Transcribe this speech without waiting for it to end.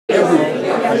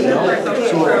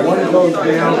So one goes down,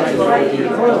 the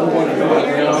other one goes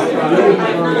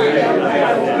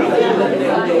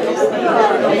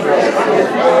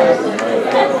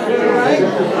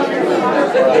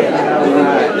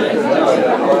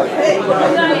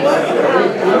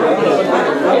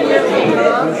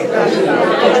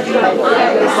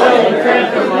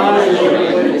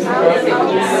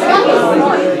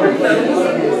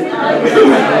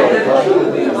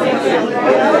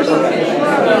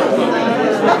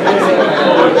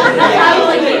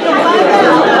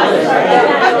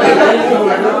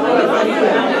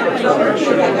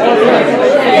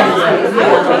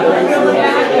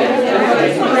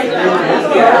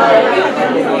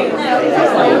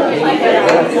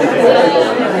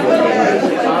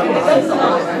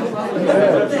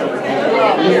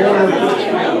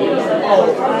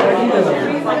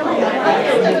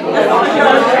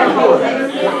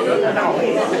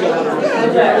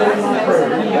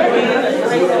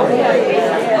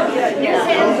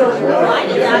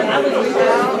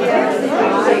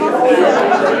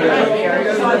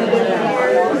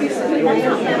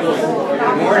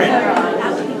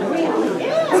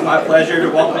It's my pleasure to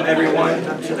welcome everyone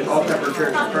to the Culpeper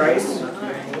Church of Christ.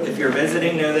 If you're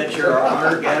visiting, know that you're our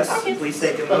honored guests. Please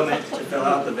take a moment to fill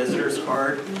out the visitor's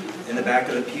card in the back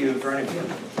of the pew in front of you.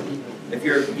 If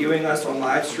you're viewing us on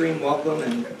live stream, welcome,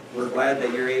 and we're glad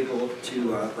that you're able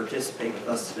to participate with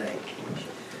us today.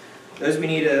 Those we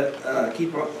need to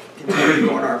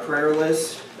continue on our prayer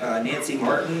list. Nancy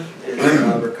Martin is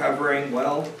recovering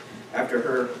well after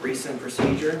her recent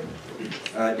procedure.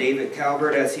 David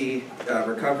Calvert as he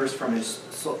recovers from his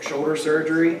shoulder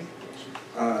surgery.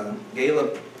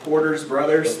 Gayla Porter's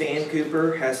brother, Stan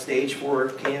Cooper, has stage 4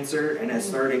 cancer and has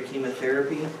started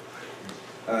chemotherapy.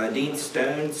 Dean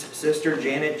Stone's sister,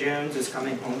 Janet Jones, is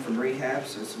coming home from rehab,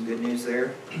 so some good news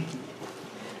there.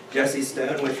 Jessie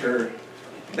Stone with her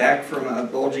back from a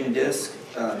bulging disc,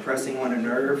 pressing on a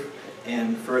nerve.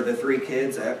 And for the 3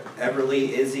 kids, Everly,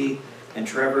 Izzy, and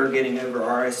Trevor getting over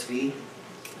RSV.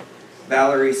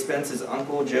 Valerie Spence's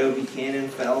uncle, Joe Buchanan,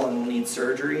 fell and will need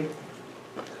surgery.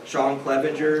 Sean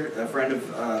Clevenger, a friend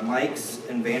of Mike's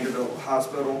in Vanderbilt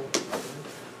Hospital.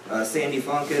 Sandy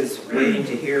Funk is waiting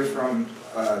to hear from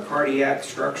cardiac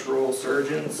structural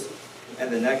surgeons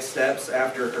and the next steps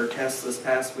after her test this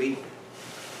past week.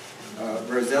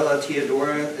 Rosella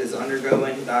Teodora is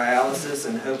undergoing dialysis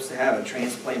and hopes to have a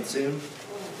transplant soon.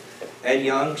 Ed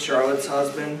Young, Charlotte's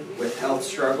husband, with health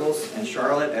struggles, and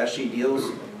Charlotte as she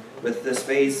deals with this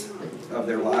phase of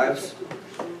their lives.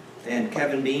 And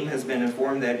Kevin Beam has been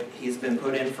informed that he's been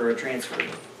put in for a transfer.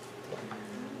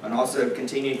 And also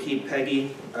continue to keep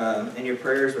Peggy in your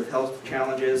prayers with health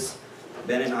challenges.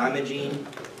 Ben and Imogene,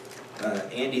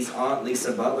 Andy's aunt,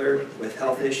 Lisa Butler, with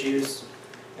health issues.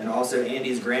 And also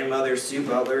Andy's grandmother, Sue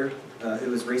Butler, who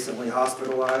was recently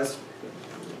hospitalized.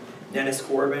 Dennis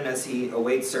Corbin as he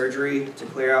awaits surgery to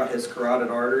clear out his carotid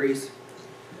arteries.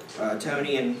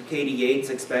 Tony and Katie Yates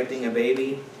expecting a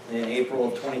baby in April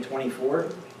of 2024.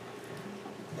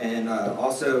 And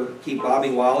also keep Bobby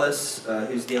Wallace,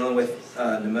 who's dealing with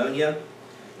pneumonia.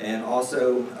 And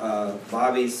also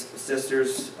Bobby's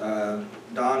sisters,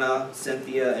 Donna,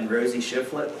 Cynthia, and Rosie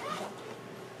Shiflett.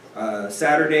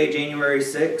 Saturday, January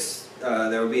 6th,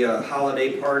 there will be a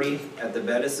holiday party at the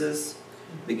Bettis's.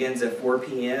 Begins at 4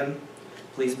 p.m.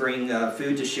 Please bring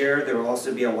food to share. There will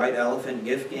also be a white elephant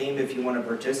gift game if you want to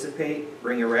participate.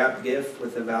 Bring a wrapped gift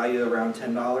with a value around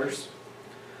 $10.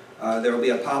 There will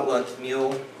be a potluck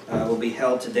meal will be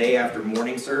held today after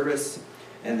morning service,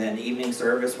 and then evening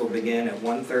service will begin at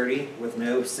 1:30 with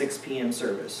no 6 p.m.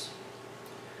 service.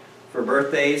 For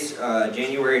birthdays,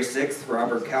 January 6th,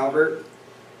 Robert Calvert.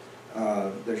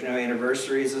 There's no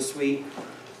anniversaries this week.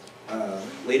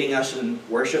 Leading us in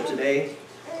worship today,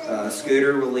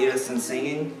 Scooter will lead us in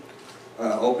singing.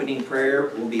 Opening prayer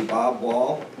will be Bob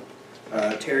Wall.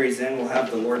 Terry Zinn will have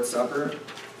the Lord's Supper.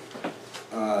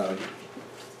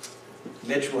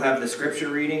 Mitch will have the scripture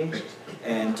reading,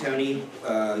 and Tony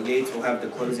Yates will have the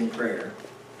closing prayer.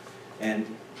 And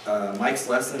Mike's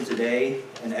lesson today,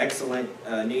 an excellent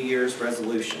New Year's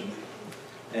resolution.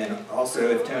 And also,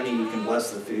 if Tony, you can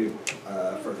bless the food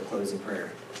for the closing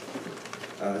prayer.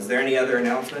 Is there any other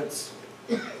announcements?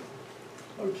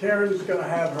 Well, Karen's going to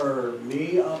have her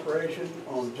knee operation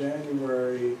on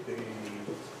January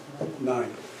the 9th.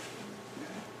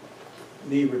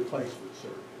 Knee replacement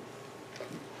surgery.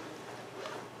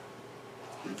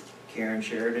 Karen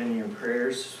Sheridan, your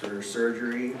prayers for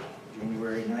surgery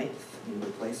January 9th, knee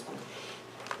replacement.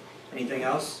 Anything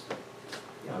else?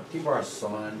 Yeah, keep our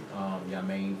son,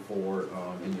 Yamin Ford,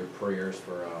 in your prayers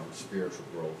for spiritual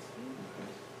growth.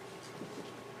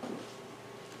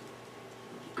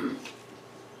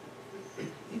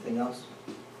 Anything else?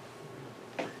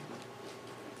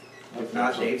 If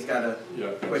not, Dave's got a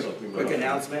Yeah, quick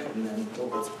announcement, and then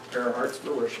let's prepare our hearts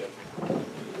for worship.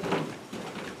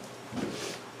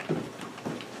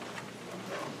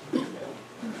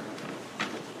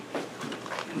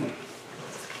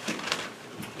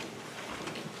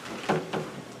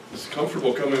 It's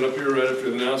comfortable coming up here right after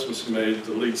the announcements are made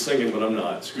to lead singing, but I'm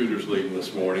not. Scooter's leading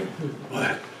this morning.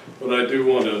 But I do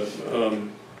want to,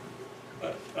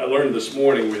 I learned this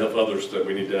morning we have others that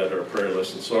we need to add to our prayer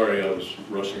list. And sorry, I was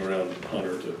rushing around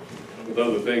Hunter with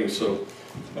other things. So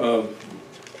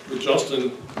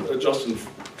Justin's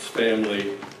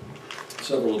family,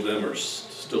 several of them are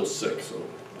still sick, so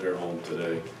they're home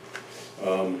today.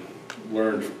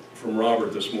 Learned from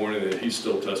Robert this morning that he's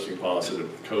still testing positive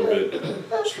with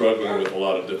COVID, struggling with a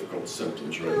lot of difficult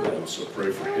symptoms right now, so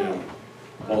pray for him.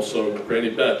 Also, Granny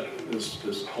Bet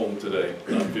is home today,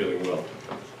 not feeling well.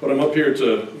 But I'm up here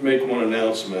to make one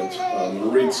announcement. I'm going to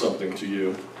read something to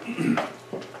you.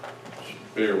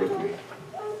 Bear with me.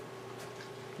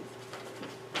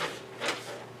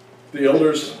 The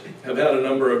elders have had a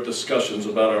number of discussions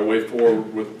about our way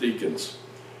forward with deacons.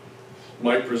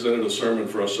 Mike presented a sermon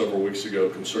for us several weeks ago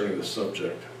concerning this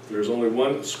subject. There's only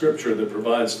one scripture that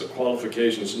provides the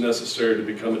qualifications necessary to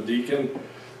become a deacon,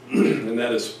 and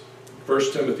that is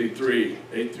 1 Timothy 3,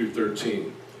 8 through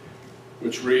 13,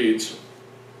 which reads,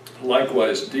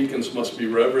 "Likewise, deacons must be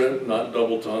reverent, not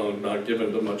double-tongued, not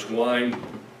given to much wine,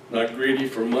 not greedy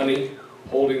for money,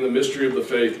 holding the mystery of the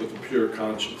faith with a pure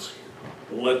conscience.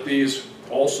 But let these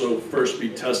also first be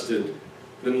tested,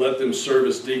 then let them serve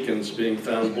as deacons, being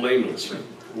found blameless.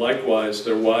 Likewise,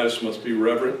 their wives must be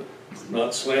reverent,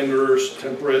 not slanderers,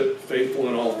 temperate, faithful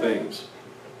in all things.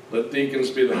 Let deacons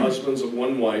be the husbands of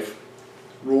one wife,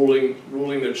 ruling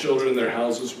their children in their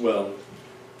houses well.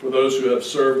 For those who have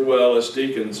served well as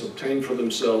deacons obtain for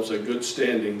themselves a good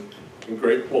standing and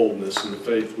great boldness in the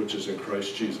faith which is in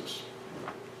Christ Jesus."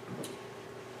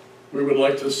 We would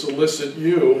like to solicit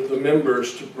you, the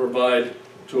members, to provide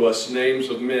to us names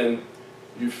of men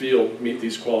you feel meet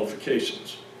these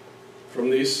qualifications. From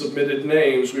these submitted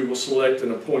names, we will select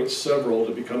and appoint several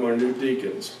to become our new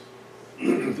deacons.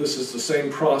 This is the same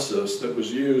process that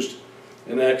was used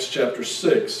in Acts chapter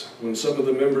 6, when some of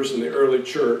the members in the early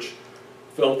church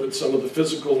felt that some of the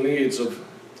physical needs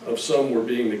of some were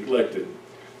being neglected.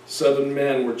 7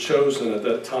 men were chosen at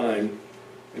that time,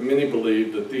 and many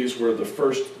believed that these were the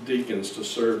first deacons to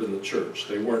serve in the church.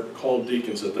 They weren't called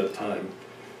deacons at that time,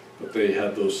 but they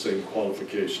had those same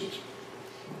qualifications.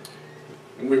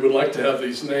 And we would like to have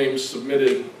these names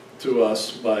submitted to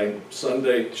us by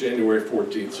Sunday, January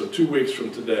 14th, so 2 weeks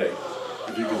from today,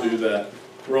 if you could do that.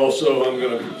 I'm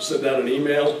going to send out an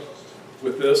email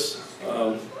with this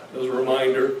as a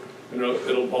reminder, and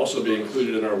it'll also be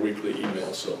included in our weekly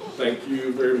email, so thank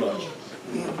you very much.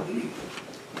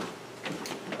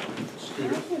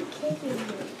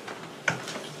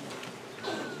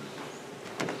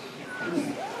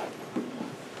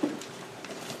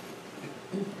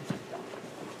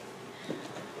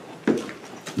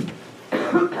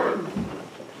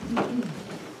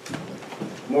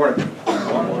 Morning.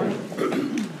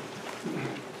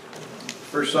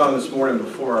 First song this morning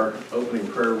before our opening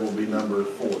prayer will be number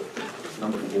 4.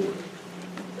 Number 4.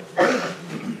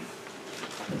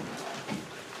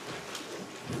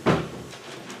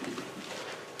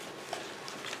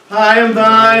 I am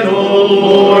thine, O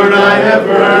Lord, I have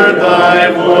heard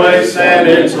thy voice, and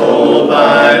it told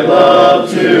thy love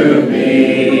to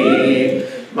me.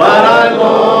 But I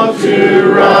long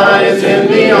to rise in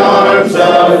the arms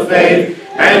of faith,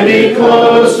 and be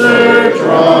closer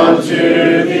drawn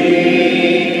to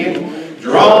thee.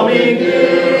 Draw me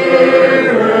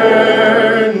nearer,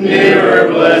 nearer,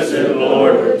 blessed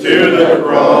Lord, to the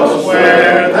cross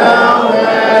where thou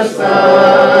hast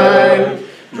died.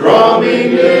 Draw me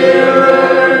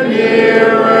nearer,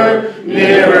 nearer,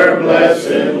 nearer,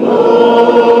 blessed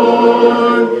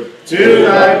Lord, to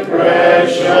thy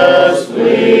precious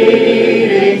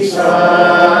bleeding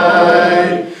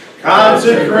side.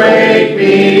 Consecrate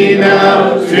me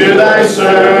now to thy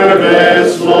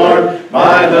service, Lord,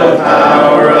 by the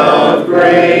power of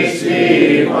grace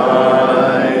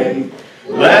divine.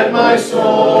 Let my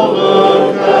soul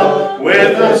look up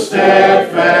with a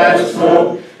steadfast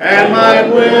hope, and my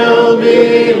will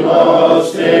be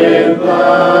lost in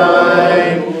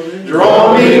thine.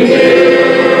 Draw me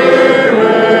nearer,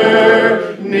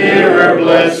 nearer,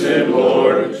 blessed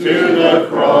Lord, to the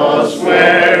cross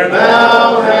where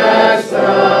thou hast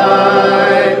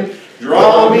died.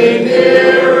 Draw me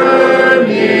nearer,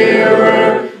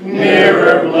 nearer, nearer,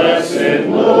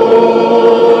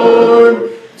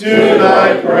 to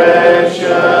thy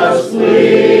precious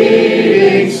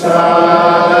fleeting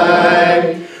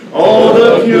sight. Oh,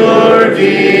 the pure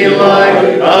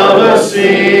delight of a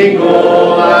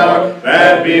single hour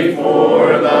that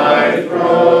before thy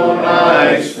throne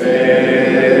I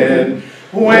spend,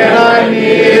 when I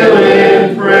kneel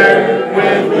in prayer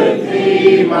with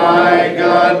thee, my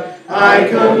God, I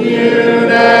commune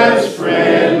as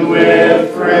friend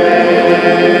with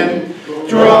friend.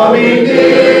 Draw me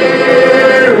nearer,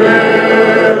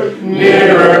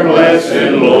 nearer,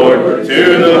 blessed Lord,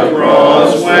 to the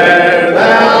cross where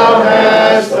thou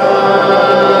hast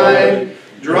died.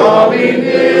 Draw me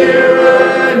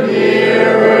nearer,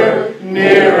 nearer,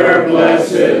 nearer,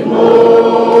 blessed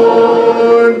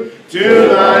Lord, to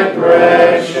thy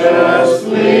precious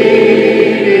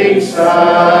fleeting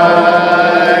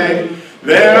sight.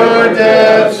 There are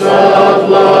depths of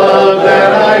love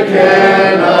that I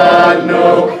cannot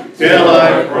know till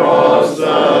I cross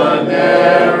the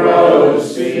narrow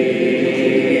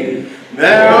sea.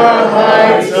 There are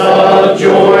heights of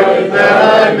joy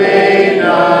that I may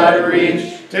not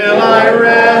reach till I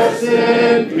rest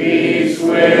in peace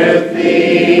with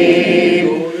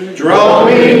thee. Draw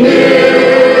me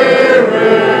nearer,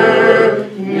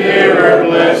 nearer,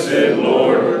 blessed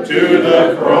Lord, to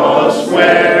the cross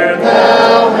where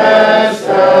thou hast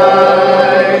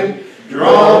died.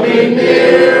 Draw me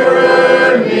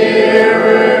nearer,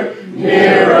 nearer,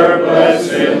 nearer,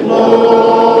 blessed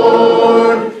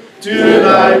Lord, to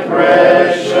thy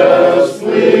precious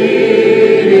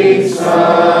fleeting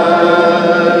sight.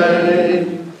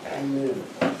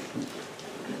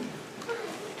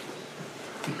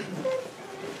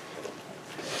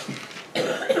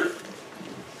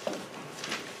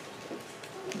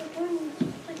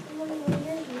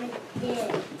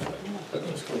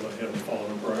 Let's go ahead and follow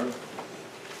in prayer.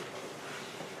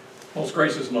 Most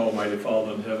gracious and almighty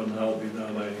Father in heaven, hallowed be thy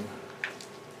name.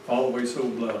 Father, we're so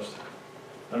blessed,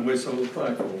 and we're so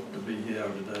thankful to be here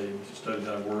today to study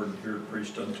thy word and hear it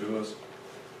preached unto us.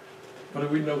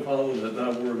 But we know, Father, that thy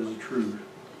word is the truth,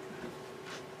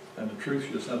 and the truth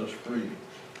shall set us free.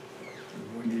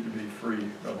 And we need to be free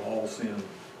of all sin.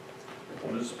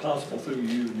 Well, it's possible through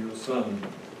you and your Son.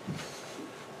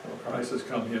 For Christ has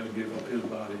come here to give up his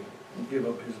body, and give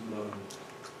up his blood,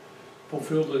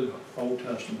 fulfill the Old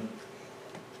Testament,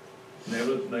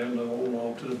 nailed the old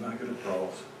law to the back of the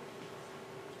cross.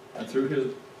 And through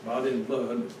his body and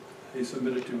blood, he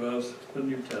submitted to us the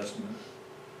New Testament,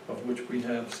 of which we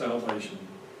have salvation.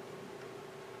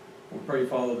 We pray,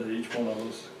 Father, that each one of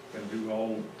us can do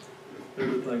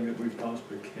everything that we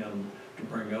possibly can to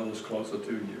bring others closer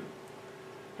to you.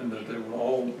 And that they will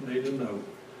all need to know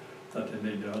that they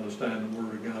need to understand the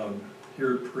Word of God,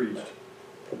 hear it preached,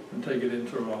 and take it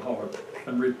into our heart,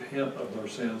 and repent of their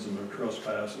sins and their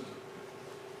trespasses,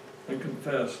 and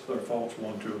confess their faults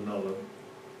one to another,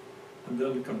 and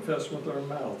then confess with their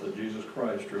mouth that Jesus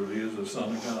Christ truly is the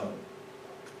Son of God,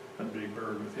 and be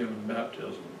buried with him in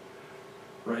baptism,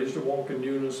 raised to walk in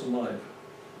newness of life.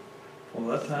 Well,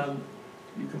 that time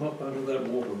you come up out of that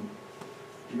water,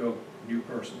 you're a new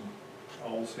person.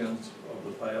 All sins of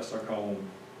the past are gone,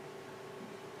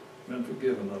 been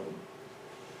forgiven of them.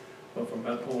 But from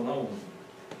that point on,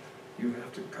 you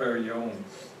have to carry your own.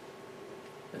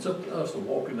 It's up to us to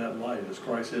walk in that light as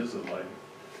Christ is the light,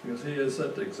 because he has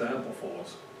set the example for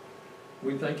us.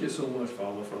 We thank you so much,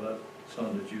 Father, for that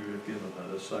Son that you have given,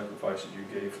 and the sacrifice that you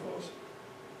gave for us.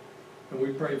 And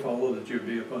we pray, Father, that you would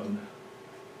be upon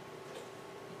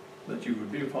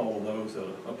those that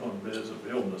are upon beds of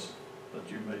illness, that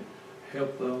you may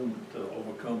help them to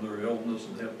overcome their illness,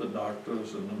 and help the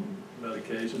doctors and the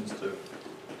medications to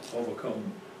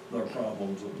overcome their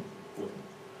problems with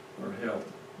their health.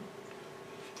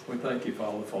 We thank you,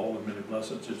 Father, for all the many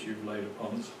blessings that you've laid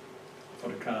upon us, for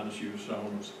the kindness you've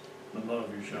shown us, the love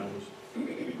you've shown us.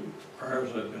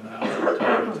 Prayers have been out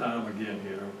time and time again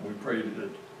here. We pray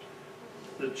that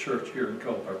the church here in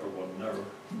Culpeper will never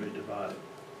be divided.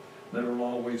 That it will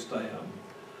always stand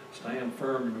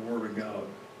firm in the Word of God.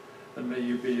 And may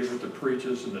you be with the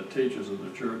preachers and the teachers of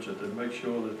the church, that they make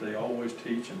sure that they always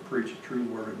teach and preach the true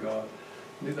Word of God,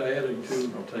 neither adding to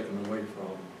nor taking away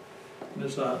from. And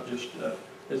it's not just,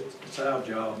 it's our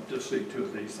job to see to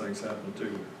it these things happen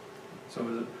too. So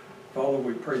that, Father,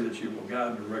 we pray that you will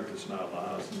guide and direct us in our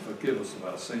lives and forgive us of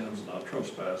our sins and our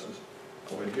trespasses.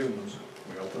 For we're humans,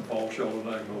 we often fall short of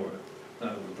thy glory.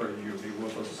 Now we pray that you'll be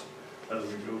with us as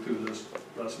we go through this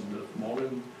lesson this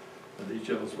morning, and each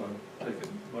of us will take it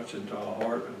much into our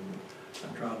heart and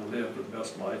try to live the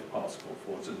best life possible.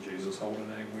 For it's in Jesus' holy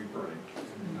name we pray.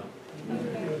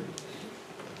 Amen.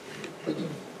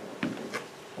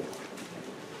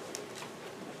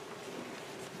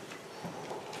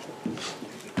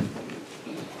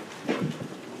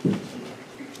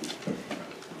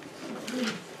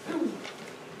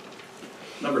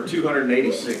 Number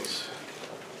 286.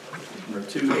 Number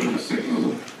 286.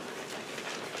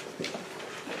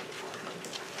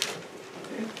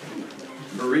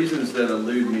 For reasons that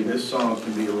elude me, this song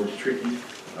can be a little tricky,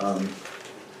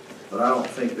 but I don't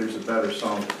think there's a better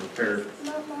song to prepare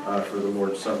for the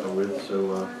Lord's Supper with,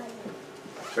 so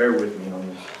bear with me on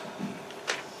this.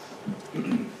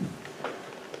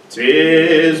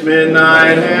 'Tis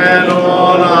midnight and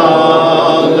on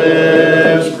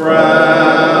Olive's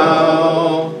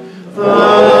brow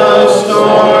the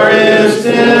star is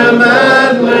dim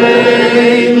and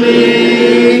lately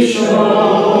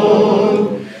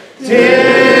shone.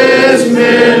 'Tis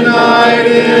midnight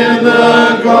in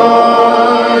the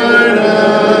garden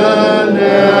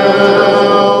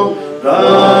now,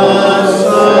 the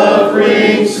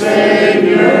suffering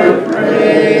Savior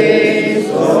praise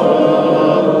alone.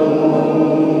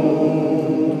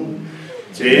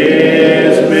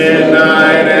 'Tis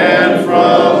midnight and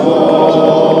from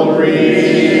home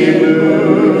removed,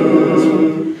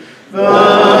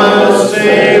 the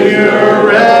Savior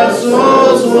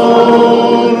wrestles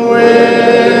lone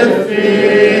with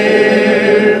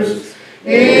fears.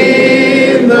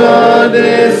 In the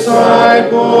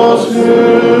disciples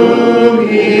whom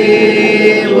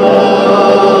he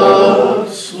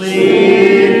loved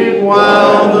sleep,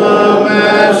 while the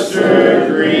Master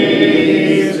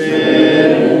grieves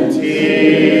in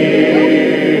tears.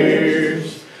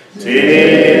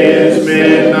 'Tis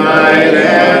midnight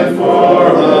and for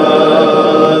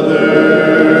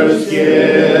others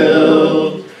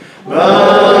guilt,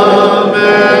 the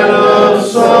man of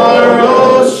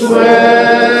sorrow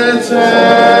sweats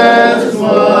as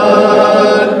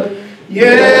blood,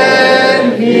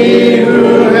 yet he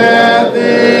who hath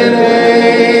in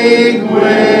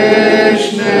anguish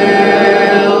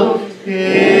nailed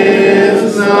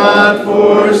is not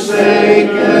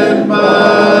forsaken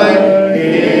by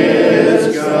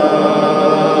his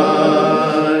God.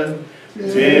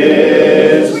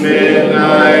 'Tis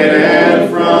midnight and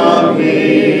from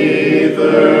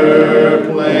either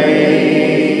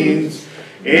plains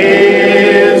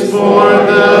is born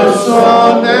the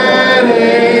song that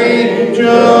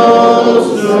angels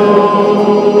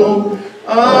know.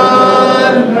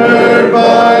 Unheard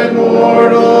by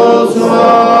mortals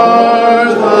are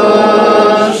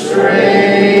the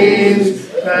strains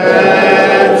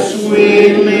that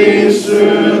sweetly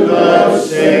soothe the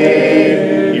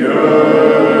Savior's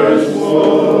woe.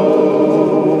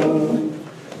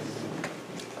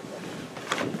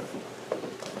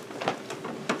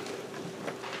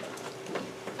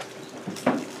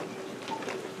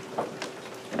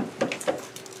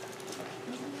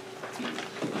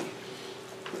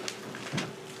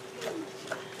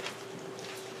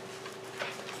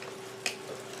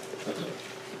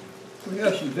 We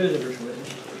have some visitors with us,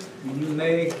 and you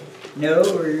may know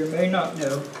or you may not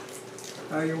know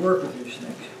how you work with these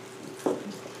things.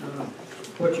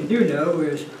 What you do know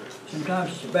is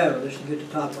sometimes it's a battle just to get the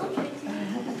top off.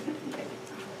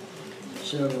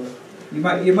 So you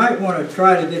might want to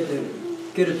try to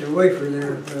get it to wafer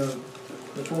there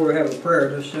before we have a prayer,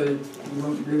 just so that you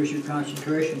won't lose your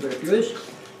concentration. But if you just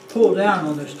pull down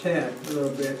on this tab a little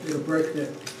bit, it'll break the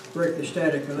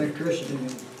static electricity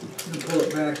and pull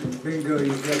it back, and bingo,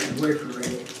 you've got the wafer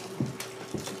ready.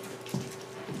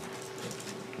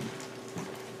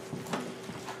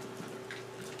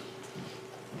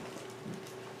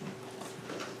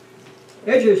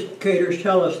 Educators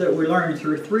tell us that we learn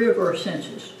through 3 of our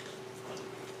senses.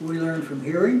 We learn from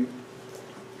hearing,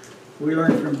 we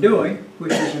learn from doing,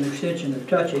 which is an extension of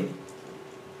touching,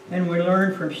 and we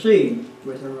learn from seeing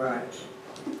with our eyes.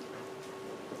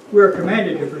 We are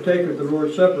commanded to partake of the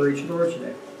Lord's Supper each Lord's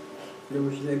Day,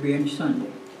 Lord's Day being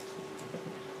Sunday.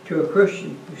 To a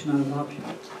Christian, it's not an option.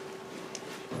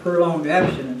 Prolonged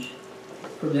abstinence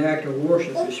from the act of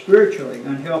worship is spiritually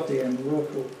unhealthy, and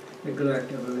willful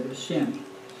neglect of it is sin.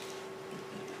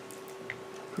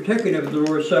 Partaking of the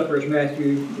Lord's Supper, as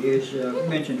Matthew is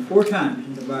mentioned 4 times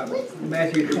in the Bible.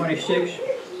 Matthew 26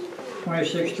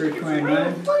 through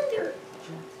 29,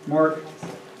 Mark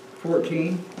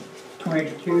 14,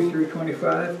 22 through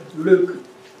 25, Luke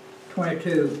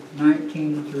 22,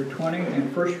 19 through 20,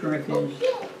 and 1 Corinthians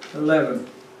 11,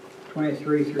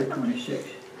 23 through 26.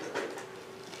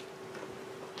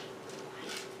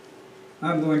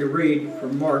 I'm going to read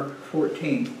from Mark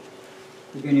 14,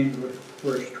 beginning with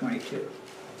verse 22.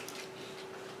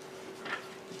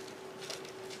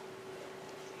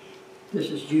 This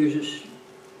is Jesus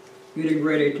getting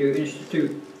ready to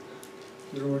institute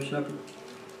the Lord's Supper.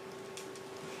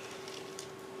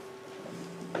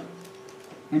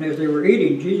 And as they were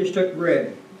eating, Jesus took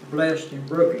bread, blessed and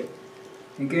broke it,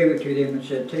 and gave it to them and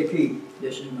said, "Take, eat,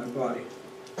 this is my body."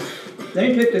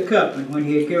 Then he took the cup, and when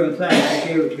he had given thanks,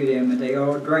 he gave it to them, and they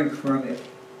all drank from it.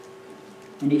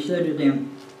 And he said to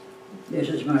them, "This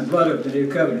is my blood of the new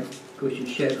covenant, which is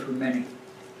shed for many.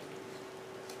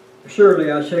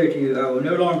 Surely I say to you, I will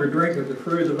no longer drink of the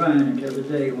fruit of the vine until the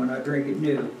day when I drink it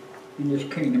new in this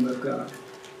kingdom of God."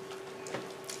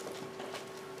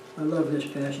 I love this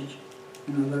passage,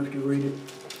 and I love to read it.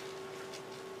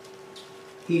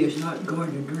 He is not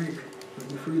going to drink of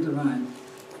the fruit of the vine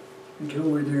until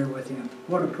we're there with him.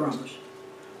 What a promise.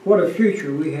 What a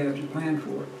future we have to plan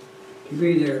for, to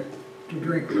be there to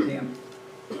drink with him.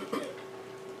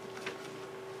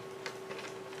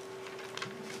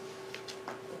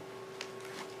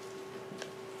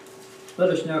 Let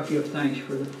us now give thanks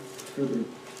for the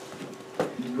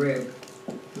bread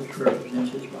which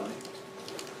represents his body.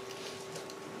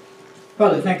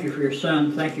 Father, thank you for your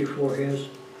Son. Thank you for his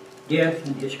death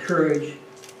and his courage.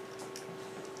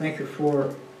 Thank you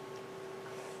for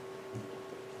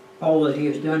all that he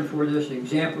has done for us, the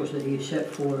examples that he has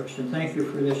set for us. And thank you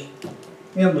for this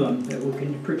emblem that we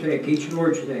can partake each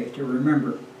Lord's Day to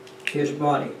remember his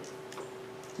body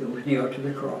that was nailed to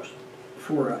the cross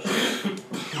for us,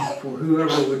 for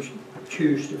whoever would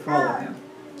choose to follow him.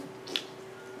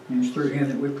 And it's through him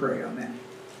that we pray. Amen.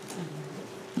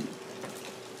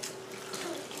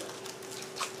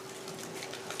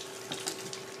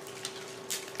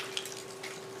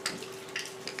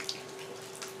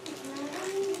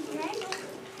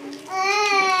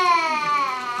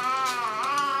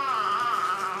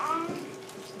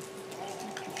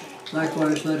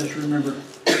 Likewise, let us remember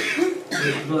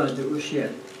his blood that was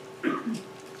shed.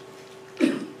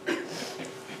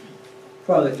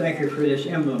 Father, thank you for this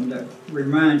emblem that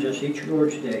reminds us each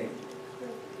Lord's Day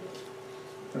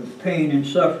of the pain and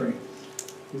suffering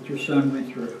that your Son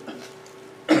went through.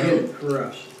 He did it for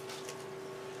us,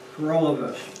 for all of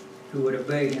us who would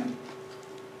obey him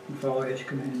and follow his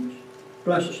commandments.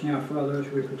 Bless us now, Father, as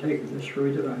we partake of this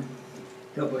fruit of the vine.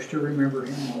 Help us to remember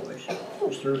him always.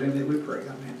 It's through him that we pray.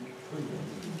 Amen.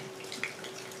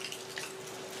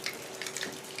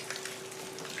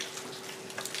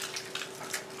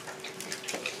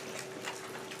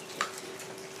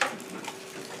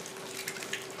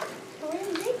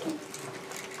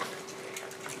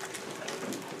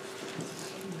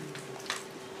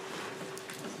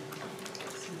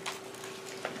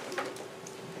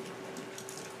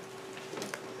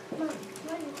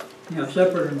 Now,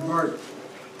 separate and apart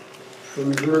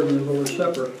from observing the Lord's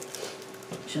Supper,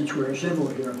 since we're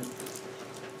assembled here,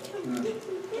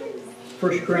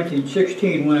 1 Corinthians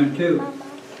 16, 1 and 2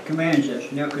 commands us,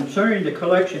 "Now concerning the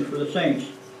collection for the saints,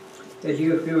 as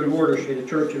you have given orders to the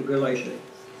church of Galatia,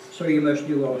 so you must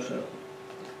do also.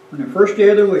 On the first day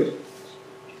of the week,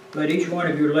 let each one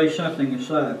of you lay something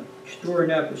aside, storing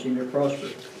up as he may prosper,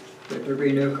 that there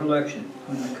be no collection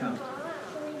when I come."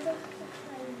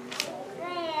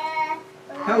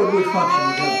 How would we function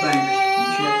without banks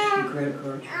and checks and credit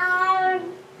cards?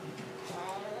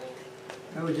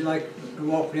 How would you like to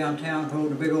walk downtown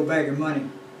holding a big old bag of money?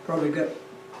 Probably got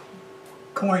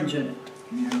coins in it,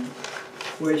 you know,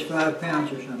 weighs 5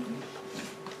 pounds or something.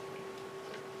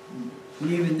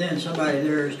 And even then, somebody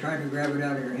there is trying to grab it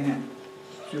out of your hand.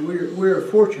 So we're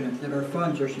fortunate that our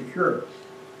funds are secure.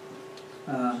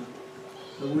 But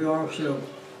we also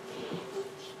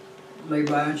lay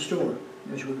by and store,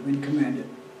 as we've been commanded.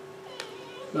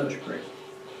 Let us pray.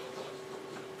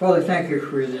 Father, thank you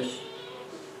for this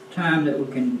time that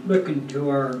we can look into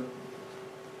our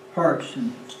hearts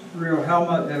and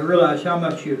realize how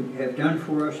much you have done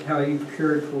for us, how you've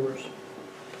cared for us,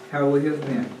 how we have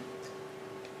been.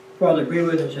 Father, be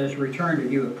with us as we return to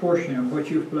you a portion of what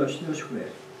you've blessed us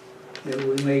with, that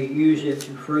we may use it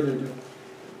to further the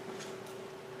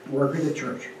work of the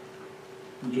church.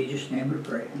 In Jesus' name we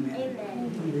pray. Amen.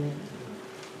 Amen.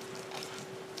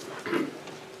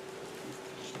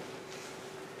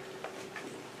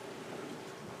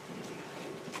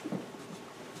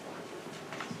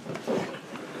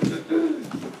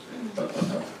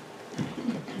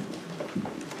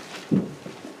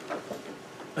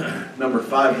 Number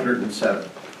 507.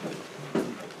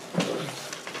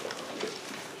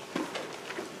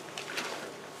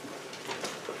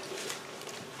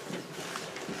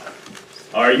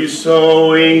 Are you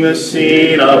sowing the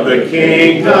seed of the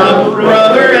kingdom,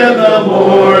 brother, in the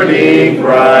morning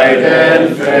bright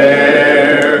and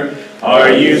fair? Are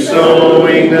you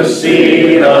sowing the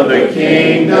seed of the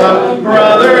kingdom,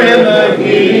 brother, in the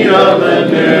heat of the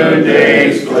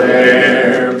noonday's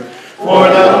glare? For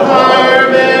the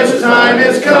harvest time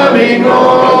is coming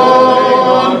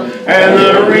on, and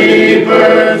the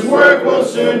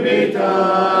soon be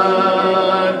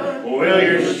done. Will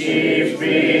your sheaves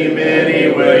be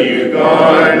many? Will you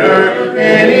garner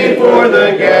any for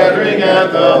the gathering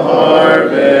at the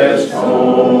harvest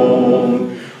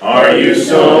home? Are you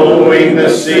sowing the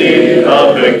seed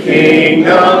of the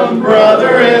kingdom,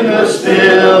 brother, in the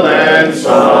still and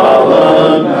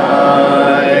solemn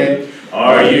night?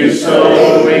 Are you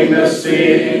sowing the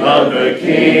seed of the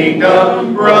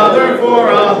kingdom, brother, for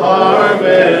a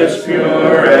harvest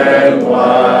pure and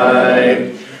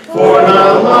white? For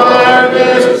the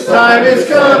harvest time is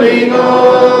coming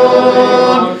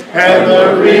on, and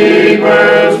the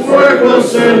reaper's work will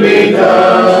soon be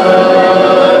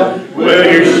done. Will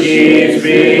your sheaves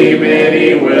be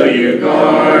many? Will you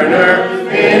garner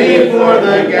any for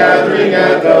the gathering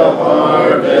at the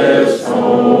harvest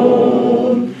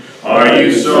home? Are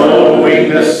you sowing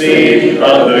the seed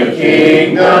of the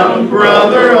kingdom,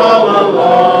 brother, all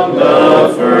along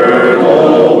the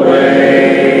fertile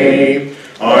way?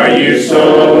 Are you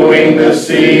sowing the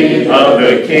seed of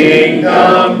the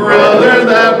kingdom, brother,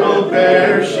 that will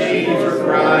bear sheaves for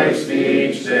Christ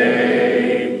each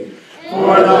day?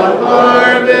 For the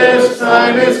harvest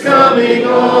time is coming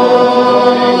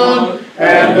on,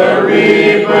 and the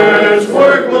reaper's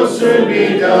work will soon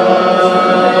be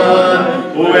done.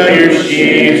 Will your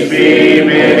sheaves be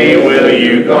many? Will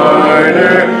you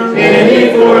garner any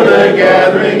for the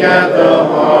gathering at the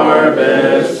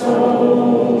harvest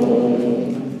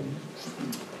home?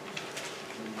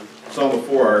 Psalm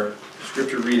before our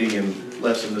scripture reading and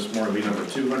lesson this morning will be number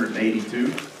 282.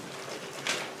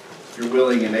 If you're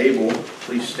willing and able,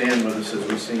 please stand with us as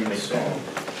we sing this song.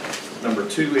 Number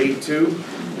 282.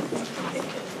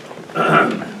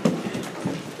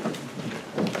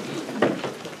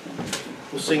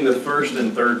 We'll sing the first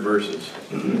and third verses.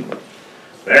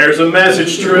 There's a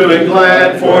message true and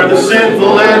glad for the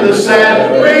sinful and the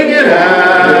sad. Bring it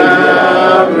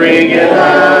out, bring it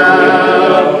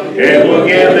out. It will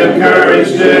give them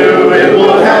courage new, it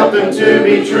will help them to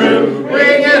be true.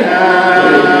 Bring it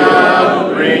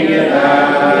out, bring it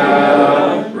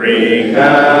out. Bring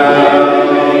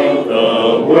out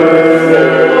the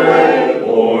word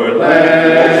o'er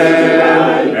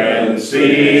land and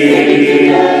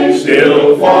sea.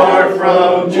 Still far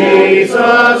from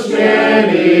Jesus,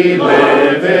 many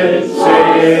live in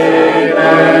sin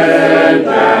and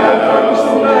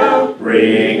doubt.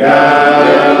 Bring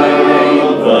out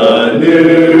the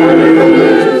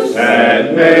news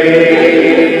that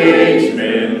makes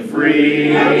men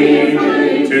free.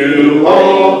 To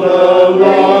all the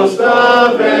lost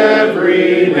of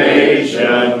every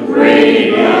nation,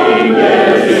 bring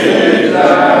it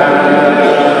out.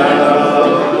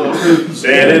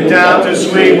 Sin and doubt to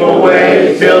sweep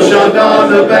away, till shall dawn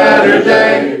the better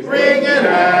day. Bring it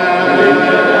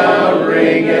out,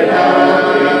 bring it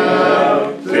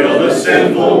out. Till the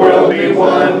sinful world be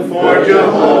won for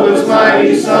Jehovah's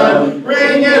mighty Son.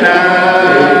 Bring it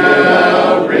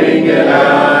out, bring it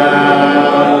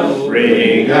out.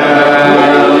 Bring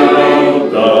out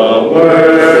the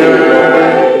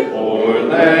word o'er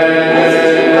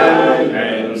land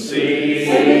and sea.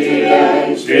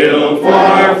 Still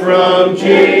far from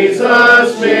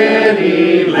Jesus,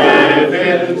 many live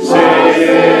in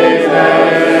sin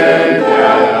and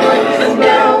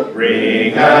doubt.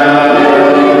 Bring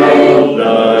out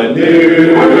the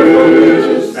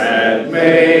news that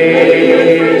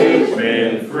makes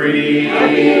men free.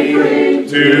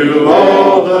 To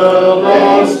all the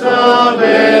lost of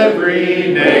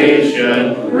every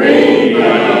nation, bring it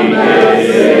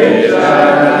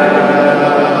out.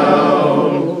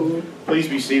 Please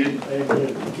be seated.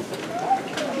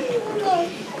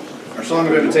 Our song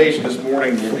of invitation this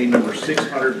morning will be number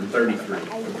 633.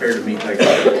 Prepare to meet next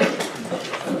week.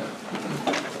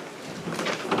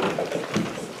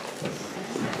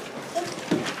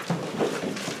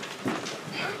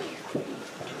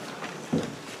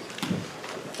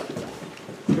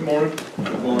 Good morning.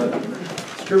 Good morning.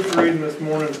 Scripture reading this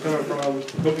morning is coming from the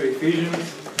book of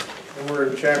Ephesians, and we're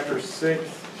in chapter 6,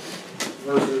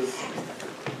 verses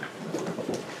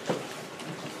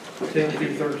 10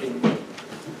 through 13.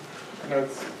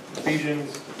 That's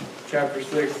Ephesians chapter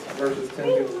 6, verses 10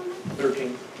 through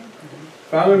 13.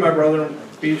 Finally, my brethren,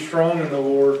 be strong in the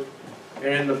Lord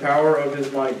and in the power of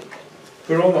his might.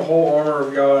 Put on the whole armor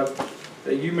of God,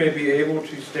 that you may be able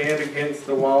to stand against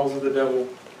the wiles of the devil.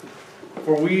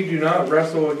 For we do not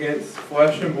wrestle against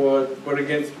flesh and blood, but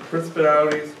against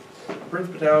principalities,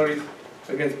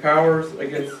 against powers,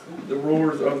 against the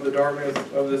rulers of the darkness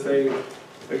of this age,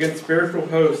 against spiritual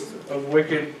hosts of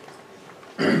wicked,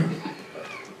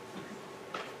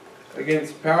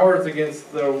 against powers,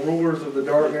 against the rulers of the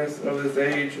darkness of this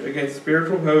age, against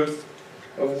spiritual hosts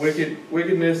of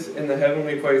wickedness in the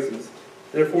heavenly places.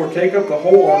 Therefore take up the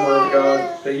whole armor of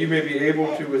God, that you may be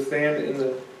able to withstand in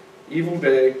the evil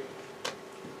day,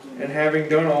 and having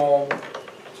done all,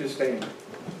 to stand.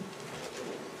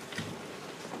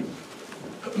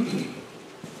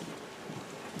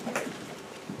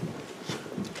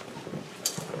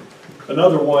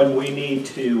 Another one we need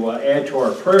to add to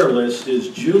our prayer list is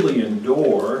Julian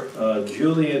Dorr.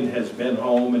 Julian has been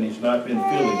home and he's not been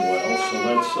feeling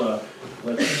well, so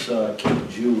let's keep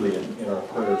Julian in our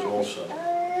prayers also.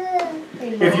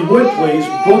 If you would please,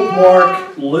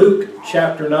 bookmark Luke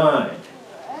chapter 9.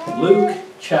 Luke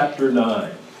chapter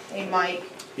 9. Hey Mike,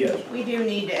 Yes. we do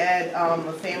need to add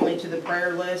a family to the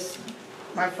prayer list.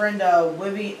 My friend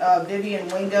Vivian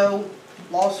Wingo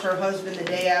lost her husband the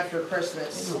day after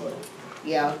Christmas.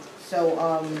 Yeah,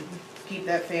 so keep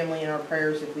that family in our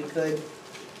prayers if we could.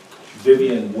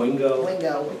 Vivian Wingo.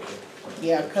 Wingo. Okay.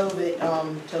 Yeah,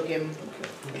 COVID took him.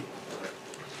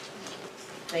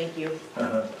 Thank you.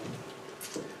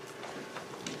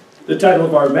 The title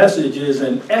of our message is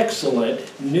An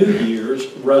Excellent New Year's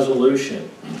Resolution.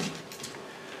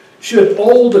 Should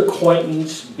old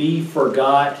acquaintance be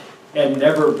forgot and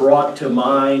never brought to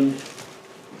mind?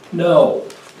 No.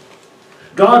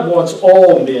 God wants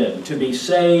all men to be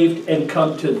saved and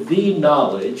come to the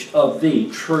knowledge of the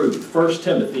truth. 1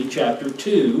 Timothy chapter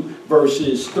 2,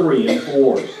 verses 3 and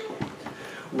 4.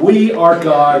 We are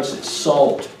God's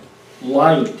salt,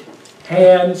 light,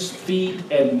 hands, feet,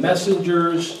 and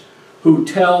messengers who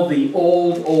tell the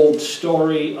old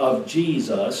story of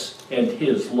Jesus and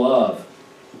his love.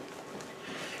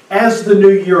 As the new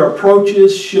year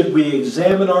approaches, should we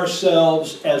examine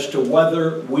ourselves as to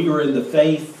whether we are in the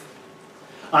faith,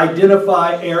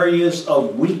 identify areas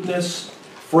of weakness,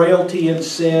 frailty, and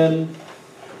sin,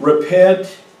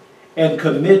 repent, and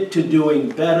commit to doing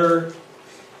better?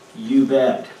 You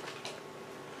bet.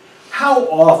 How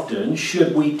often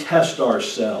should we test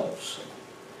ourselves?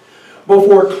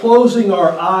 Before closing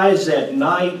our eyes at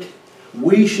night,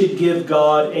 we should give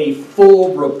God a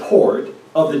full report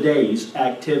of the day's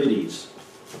activities.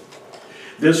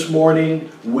 This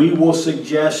morning, we will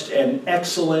suggest an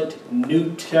excellent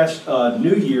New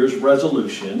Year's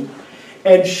resolution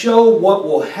and show what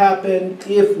will happen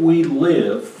if we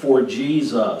live for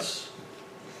Jesus.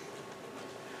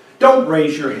 Don't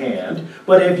raise your hand,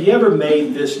 but have you ever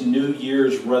made this New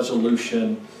Year's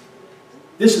resolution?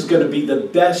 This is going to be the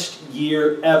best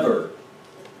year ever.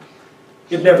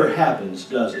 It never happens,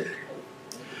 does it?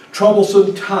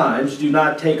 Troublesome times do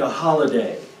not take a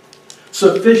holiday.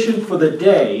 Sufficient for the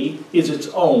day is its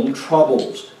own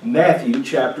troubles. Matthew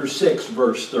chapter 6,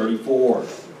 verse 34.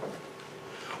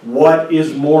 What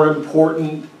is more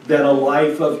important than a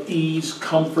life of ease,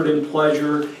 comfort, and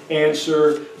pleasure?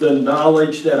 Answer: the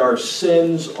knowledge that our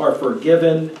sins are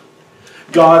forgiven,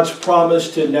 God's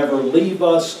promise to never leave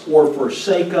us or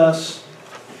forsake us,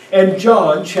 and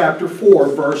John chapter 4,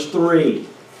 verse 3.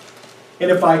 And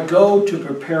if I go to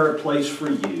prepare a place for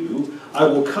you, I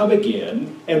will come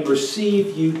again and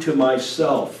receive you to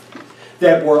myself,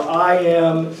 that where I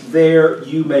am, there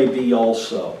you may be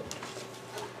also.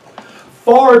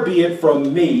 Far be it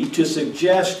from me to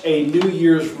suggest a New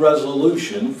Year's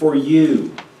resolution for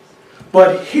you.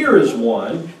 But here is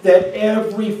one that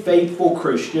every faithful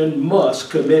Christian must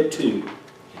commit to.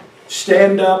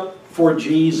 Stand up for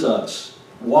Jesus.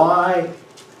 Why?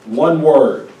 One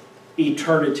word: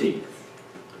 eternity.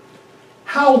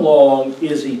 How long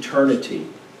is eternity?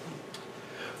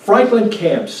 Franklin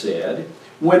Camp said,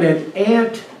 when an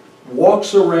ant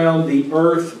walks around the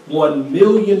earth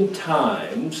 1,000,000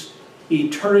 times,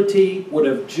 eternity would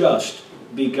have just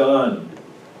begun.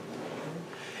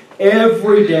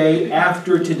 Every day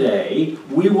after today,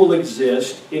 we will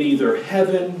exist in either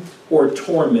heaven or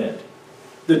torment.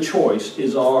 The choice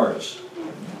is ours.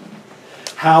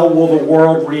 How will the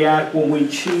world react when we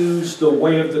choose the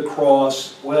way of the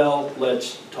cross? Well,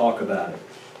 let's talk about it.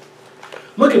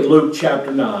 Look at Luke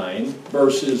chapter 9,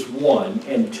 verses 1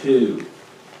 and 2.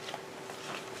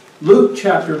 Luke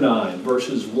chapter 9,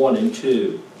 verses 1 and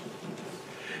 2.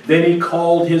 Then he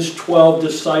called his 12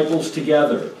 disciples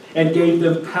together and gave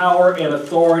them power and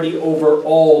authority over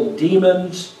all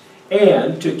demons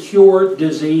and to cure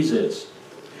diseases.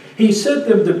 He sent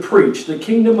them to preach the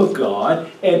kingdom of God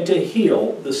and to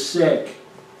heal the sick.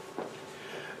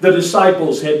 The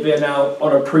disciples had been out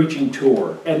on a preaching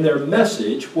tour, and their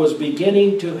message was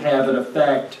beginning to have an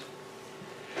effect.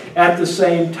 At the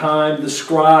same time, the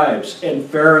scribes and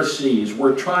Pharisees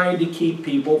were trying to keep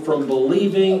people from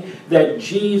believing that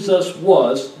Jesus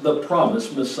was the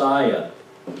promised Messiah.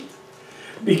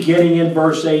 Beginning in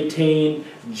verse 18,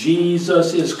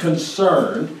 Jesus is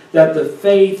concerned that the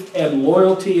faith and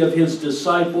loyalty of his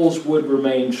disciples would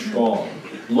remain strong.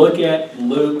 Look at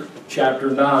Luke chapter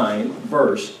 9,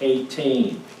 verse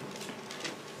 18.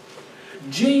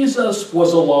 Jesus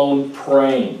was alone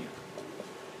praying.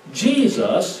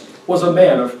 Jesus was a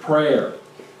man of prayer.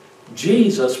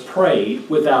 Jesus prayed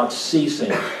without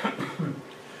ceasing.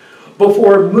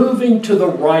 Before moving to the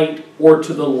right or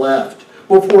to the left,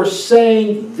 before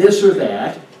saying this or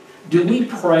that, do we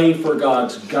pray for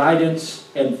God's guidance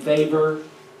and favor?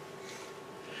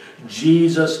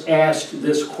 Jesus asked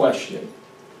this question: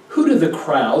 who do the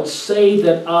crowds say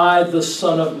that I, the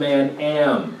Son of Man,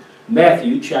 am?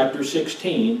 Matthew chapter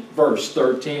 16, verse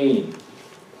 13.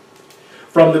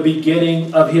 From the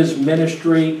beginning of his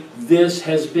ministry, this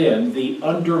has been the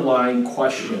underlying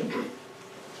question.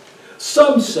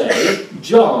 Some say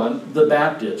John the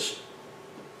Baptist.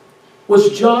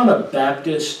 Was John a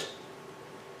Baptist?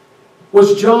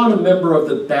 Was John a member of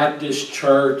the Baptist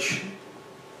church?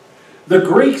 The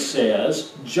Greek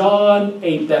says John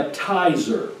a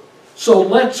baptizer. So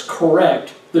let's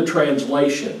correct the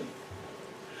translation.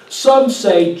 Some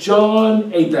say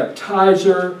John a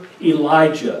baptizer,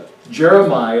 Elijah,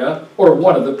 Jeremiah, or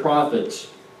one of the prophets.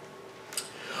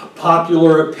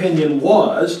 Popular opinion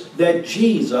was that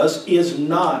Jesus is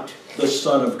not the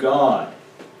Son of God.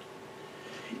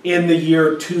 In the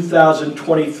year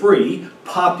 2023,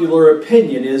 popular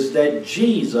opinion is that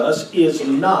Jesus is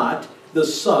not the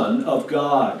Son of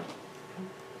God.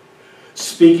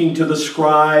 Speaking to the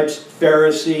scribes,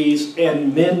 Pharisees,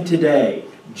 and men today,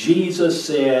 Jesus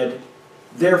said,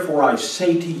 "Therefore I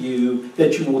say to you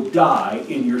that you will die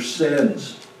in your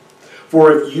sins.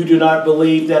 For if you do not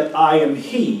believe that I am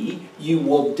He, you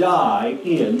will die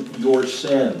in your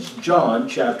sins." John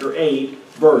chapter 8,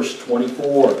 verse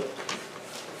 24.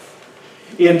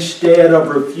 Instead of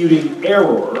refuting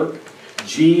error,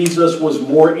 Jesus was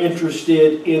more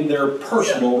interested in their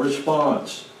personal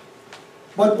response.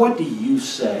 But what do you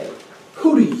say?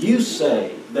 Who do you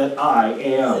say that I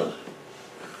am?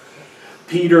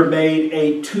 Peter made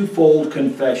a twofold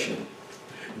confession.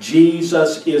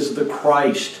 Jesus is the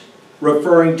Christ,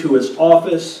 referring to his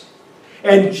office,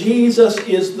 and Jesus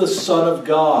is the Son of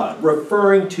God,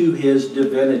 referring to his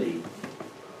divinity.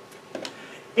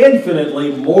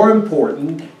 Infinitely more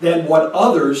important than what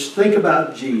others think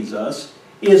about Jesus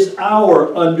is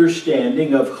our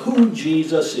understanding of who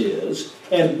Jesus is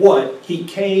and what he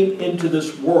came into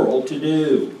this world to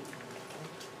do.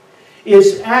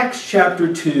 Is Acts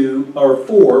chapter 2 or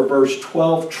 4 verse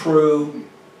 12 true?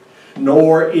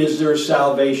 Nor is there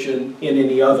salvation in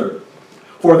any other.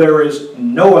 For there is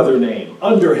no other name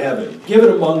under heaven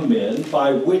given among men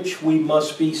by which we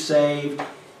must be saved.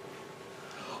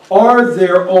 Are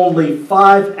there only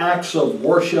 5 acts of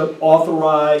worship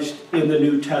authorized in the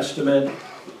New Testament?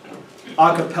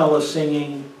 A cappella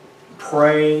singing,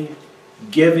 praying,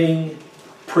 giving,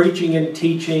 preaching and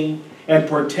teaching, and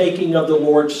partaking of the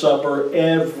Lord's Supper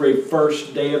every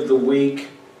first day of the week?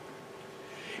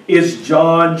 Is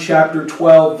John chapter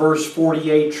 12 verse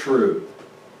 48 true?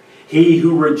 He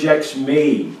who rejects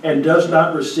me and does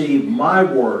not receive my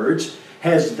words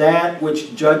has that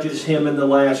which judges him in the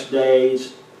last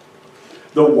days.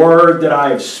 The word that I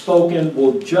have spoken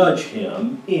will judge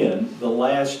him in the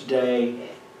last day.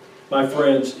 My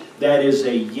friends, that is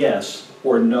a yes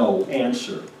or no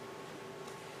answer.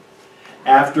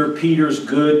 After Peter's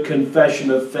good confession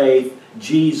of faith,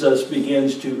 Jesus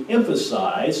begins to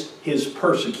emphasize his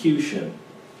persecution.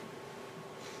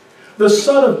 The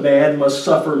Son of Man must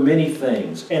suffer many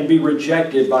things and be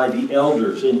rejected by the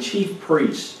elders and chief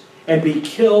priests and be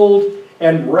killed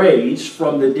and raised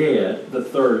from the dead the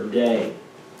third day.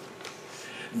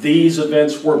 These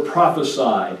events were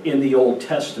prophesied in the Old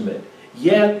Testament,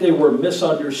 yet they were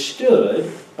misunderstood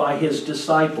by his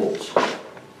disciples.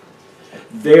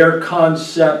 Their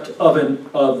concept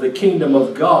of the kingdom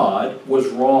of God was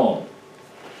wrong.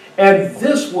 And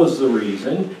this was the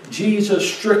reason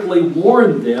Jesus strictly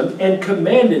warned them and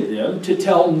commanded them to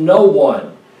tell no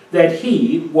one that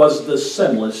he was the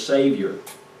sinless Savior.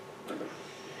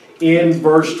 In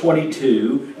verse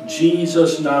 22,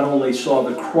 Jesus not only saw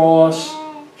the cross,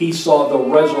 he saw the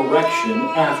resurrection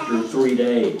after 3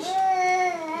 days.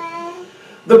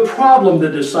 The problem the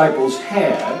disciples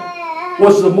had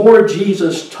was the more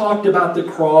Jesus talked about the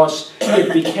cross,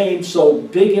 it became so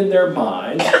big in their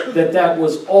minds that that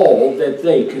was all that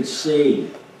they could see.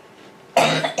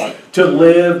 To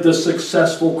live the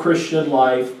successful Christian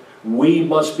life, we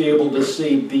must be able to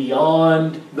see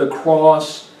beyond the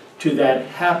cross to that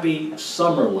happy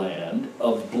summer land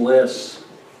of bliss.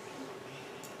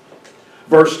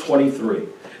 Verse 23,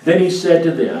 Then he said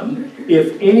to them,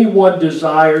 if anyone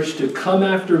desires to come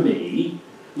after me,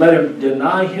 let him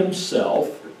deny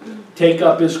himself, take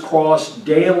up his cross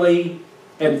daily,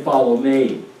 and follow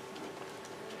me.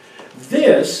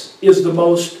 This is the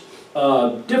most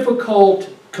difficult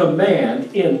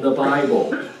command in the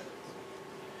Bible.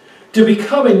 To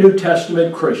become a New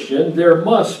Testament Christian, there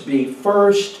must be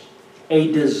first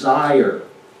a desire.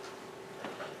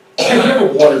 Have you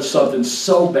ever wanted something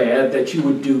so bad that you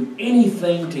would do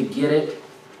anything to get it?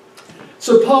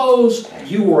 Suppose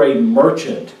you were a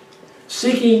merchant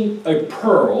seeking a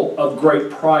pearl of great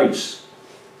price,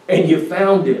 and you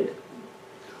found it.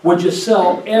 Would you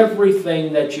sell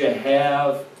everything that you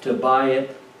have to buy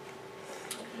it?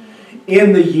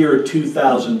 In the year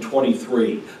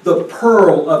 2023, the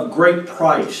pearl of great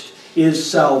price is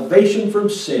salvation from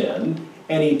sin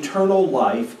and eternal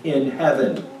life in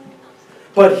heaven.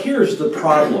 But here's the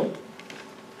problem.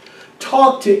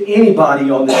 Talk to anybody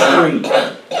on the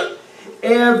street.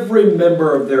 Every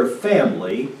member of their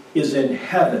family is in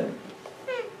heaven.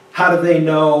 How do they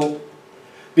know?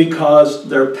 Because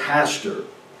their pastor,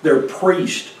 their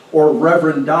priest, or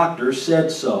reverend doctor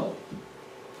said so.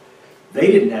 They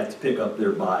didn't have to pick up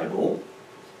their Bible.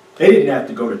 They didn't have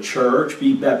to go to church,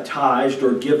 be baptized,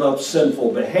 or give up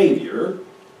sinful behavior.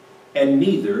 And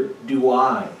neither do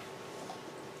I.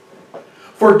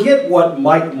 Forget what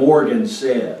Mike Morgan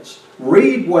says.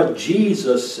 Read what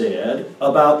Jesus said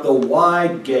about the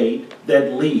wide gate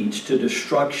that leads to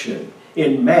destruction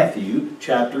in Matthew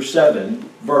chapter 7,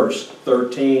 verse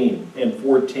 13 and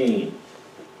 14.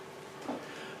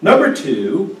 Number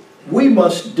 2, we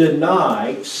must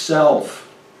deny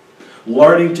self,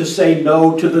 learning to say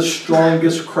no to the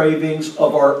strongest cravings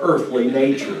of our earthly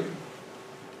nature.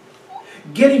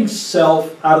 Getting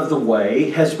self out of the way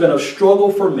has been a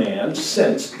struggle for man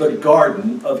since the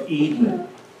Garden of Eden.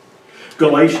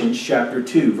 Galatians chapter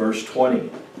 2, verse 20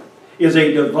 is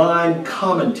a divine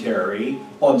commentary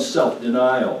on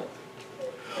self-denial.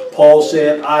 Paul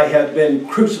said, I have been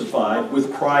crucified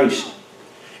with Christ.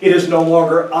 It is no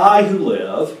longer I who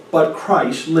live, but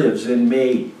Christ lives in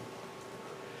me.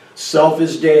 Self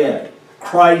is dead.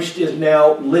 Christ is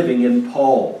now living in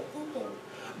Paul.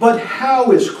 But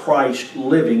how is Christ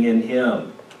living in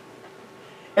him?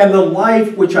 And the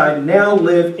life which I now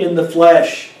live in the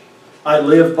flesh, I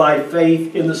live by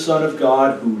faith in the Son of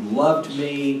God who loved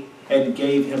me and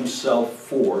gave himself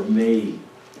for me.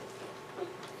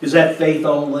 Is that faith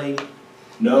only?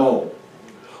 No.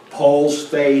 Paul's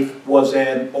faith was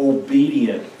an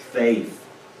obedient faith.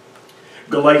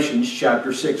 Galatians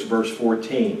chapter 6, verse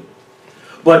 14.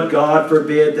 But God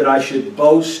forbid that I should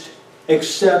boast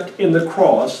except in the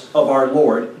cross of our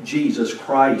Lord Jesus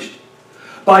Christ,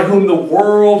 by whom the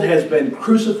world has been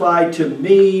crucified to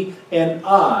me and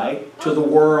I to the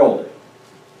world.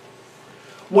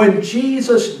 When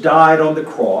Jesus died on the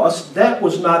cross, that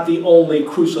was not the only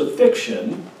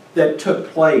crucifixion that took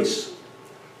place.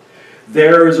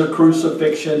 There is a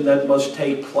crucifixion that must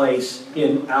take place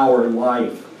in our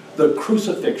life, the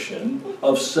crucifixion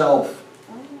of self.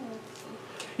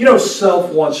 You know,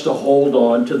 self wants to hold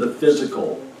on to the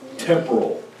physical,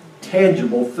 temporal,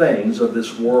 tangible things of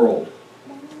this world.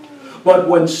 But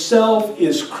when self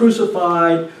is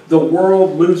crucified, the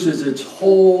world loses its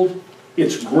hold,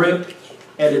 its grip,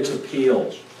 and its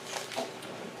appeal.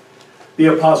 The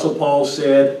Apostle Paul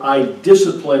said, I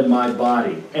discipline my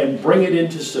body and bring it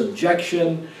into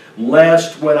subjection,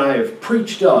 lest when I have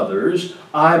preached to others,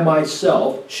 I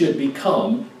myself should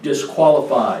become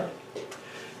disqualified.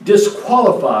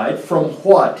 Disqualified from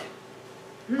what?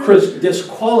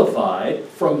 Disqualified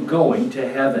from going to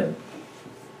heaven.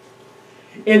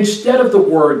 Instead of the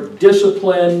word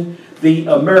discipline, the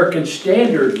American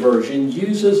Standard Version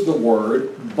uses the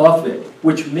word buffet,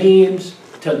 which means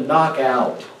to knock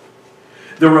out.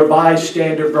 The Revised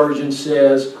Standard Version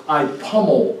says, I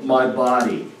pummel my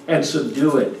body and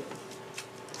subdue it.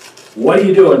 What are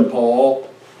you doing, Paul?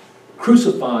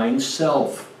 Crucifying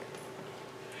self.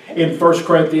 In 1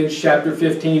 Corinthians chapter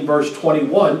 15, verse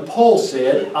 21, Paul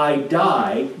said, I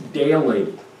die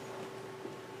daily.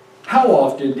 How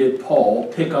often did Paul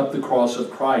pick up the cross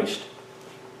of Christ?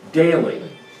 Daily.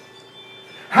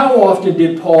 How often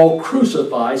did Paul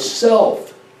crucify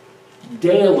self?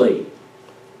 Daily.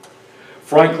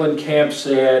 Franklin Camp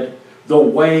said, the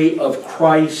way of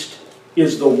Christ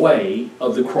is the way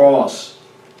of the cross.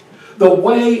 The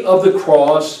way of the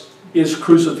cross is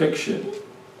crucifixion.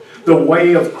 The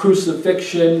way of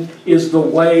crucifixion is the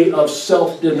way of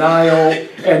self-denial,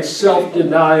 and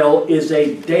self-denial is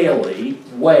a daily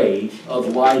way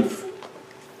of life.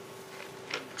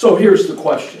 So here's the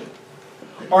question.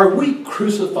 Are we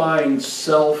crucifying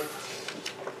self?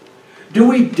 Do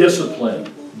we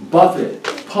discipline, buffet,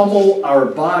 pummel our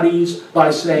bodies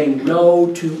by saying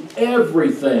no to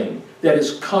everything that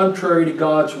is contrary to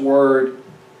God's word?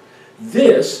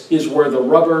 This is where the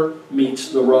rubber meets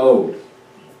the road.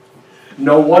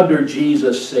 No wonder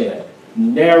Jesus said,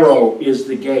 "Narrow is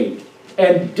the gate,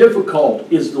 and difficult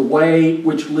is the way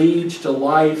which leads to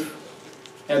life,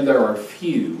 and there are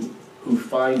few who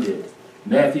find it."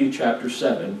 Matthew chapter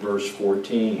 7, verse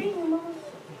 14.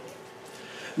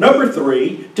 Number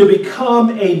 3, to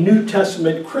become a New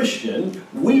Testament Christian,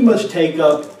 we must take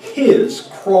up his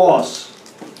cross.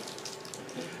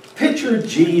 Picture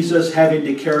Jesus having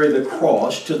to carry the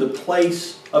cross to the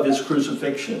place of his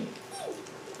crucifixion.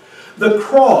 The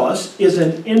cross is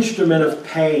an instrument of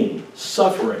pain,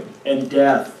 suffering, and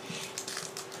death.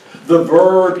 The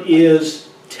verb is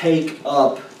take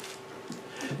up.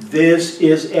 This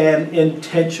is an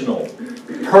intentional,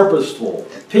 purposeful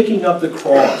picking up the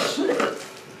cross,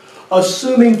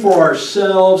 assuming for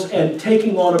ourselves and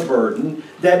taking on a burden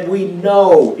that we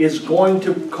know is going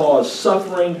to cause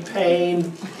suffering,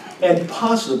 pain, and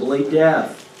possibly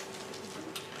death.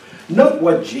 Note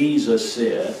what Jesus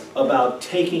said about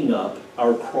taking up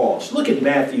our cross. Look at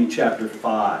Matthew chapter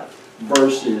 5,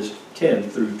 verses 10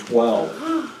 through 12.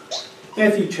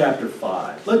 Matthew chapter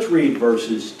 5. Let's read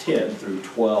verses 10 through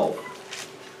 12.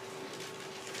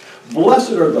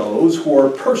 "Blessed are those who are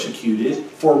persecuted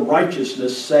for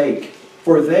righteousness' sake,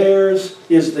 for theirs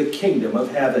is the kingdom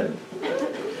of heaven.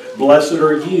 Blessed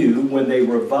are you when they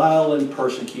revile and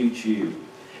persecute you,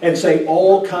 and say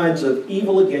all kinds of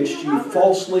evil against you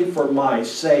falsely for my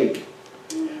sake.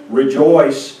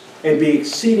 Rejoice and be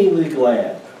exceedingly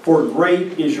glad, for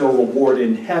great is your reward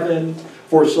in heaven,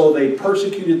 for so they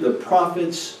persecuted the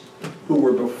prophets who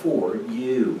were before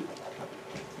you."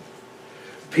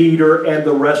 Peter and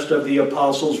the rest of the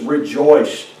apostles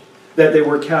rejoiced that they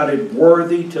were counted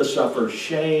worthy to suffer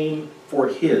shame for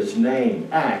his name.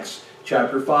 Acts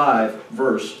chapter 5,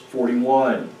 verse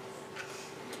 41.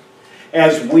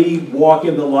 As we walk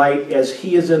in the light as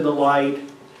he is in the light,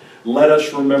 let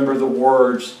us remember the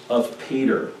words of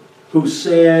Peter, who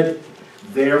said,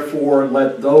 "Therefore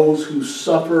let those who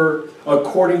suffer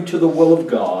according to the will of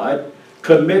God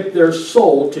commit their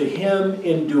soul to him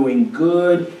in doing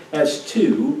good as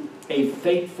to a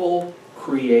faithful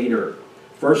Creator."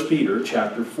 1 Peter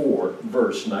chapter 4,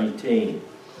 verse 19.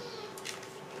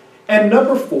 And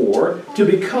number 4, to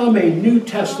become a New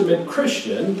Testament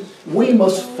Christian, we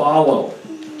must follow.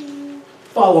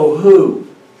 Follow who?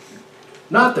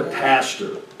 Not the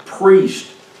pastor, priest,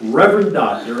 reverend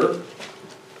doctor,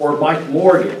 or Mike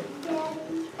Morgan.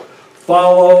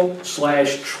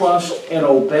 Follow/trust and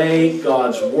obey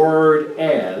God's word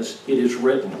as it is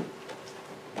written.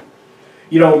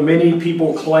 You know, many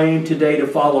people claim today to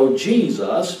follow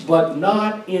Jesus, but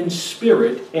not in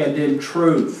spirit and in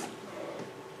truth.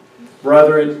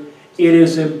 Brethren, it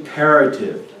is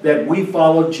imperative that we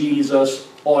follow Jesus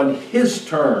on his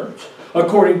terms,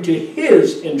 according to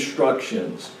his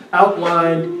instructions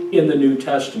outlined in the New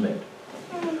Testament,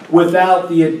 without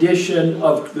the addition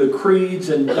of the creeds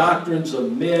and doctrines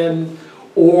of men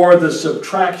or the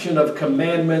subtraction of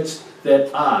commandments that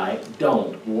I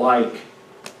don't like.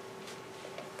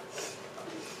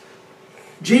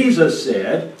 Jesus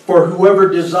said, "For whoever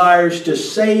desires to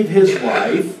save his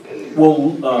life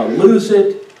will lose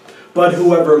it, but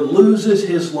whoever loses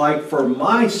his life for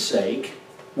my sake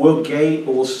will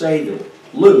save it."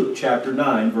 Luke chapter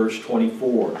 9, verse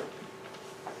 24.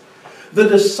 The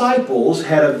disciples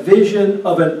had a vision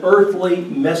of an earthly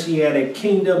messianic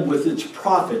kingdom with its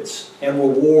profits and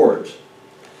rewards.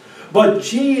 But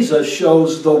Jesus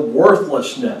shows the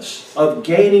worthlessness of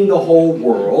gaining the whole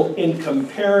world in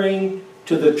comparing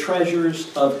to the treasures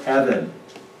of heaven.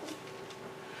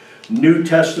 New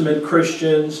Testament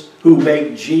Christians who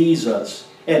make Jesus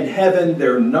and heaven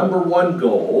their number one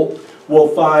goal will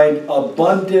find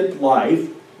abundant life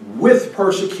with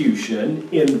persecution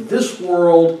in this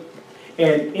world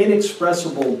and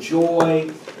inexpressible joy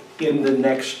in the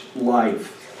next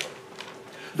life.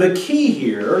 The key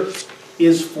here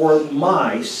is for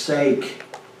my sake.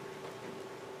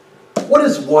 What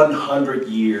is 100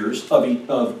 years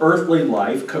of earthly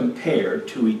life compared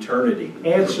to eternity?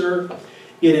 Answer: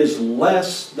 it is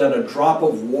less than a drop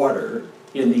of water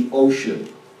in the ocean.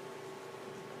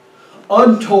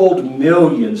 Untold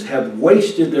millions have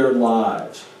wasted their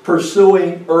lives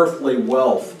pursuing earthly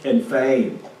wealth and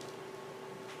fame.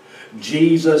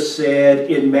 Jesus said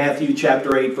in Matthew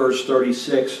chapter 8, verse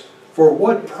 36, "For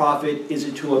what profit is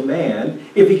it to a man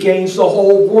if he gains the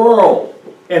whole world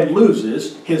and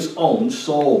loses his own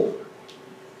soul?"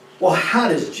 Well, how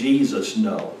does Jesus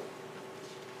know?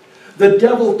 The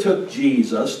devil took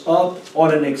Jesus up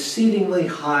on an exceedingly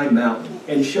high mountain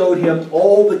and showed him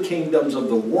all the kingdoms of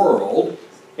the world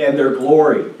and their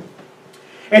glory.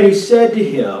 And he said to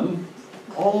him,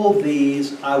 all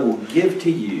these I will give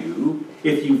to you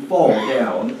if you fall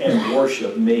down and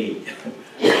worship me.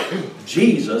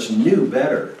 Jesus knew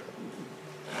better.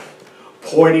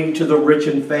 Pointing to the rich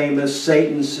and famous,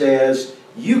 Satan says,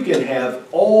 you can have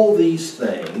all these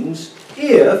things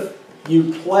if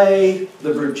you play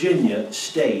the Virginia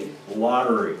State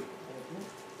Lottery.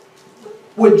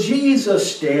 Would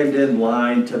Jesus stand in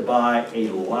line to buy a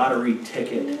lottery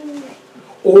ticket?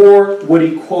 Or would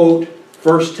he quote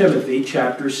 1 Timothy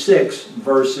chapter 6,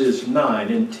 verses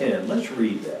 9 and 10? Let's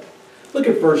read that. Look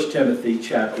at 1 Timothy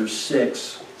chapter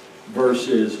 6,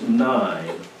 verses 9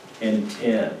 and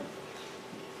 10.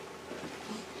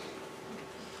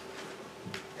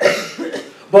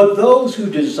 But those who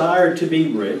desire to be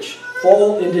rich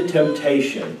fall into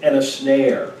temptation and a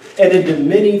snare, and into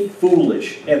many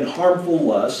foolish and harmful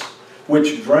lusts,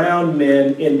 which drown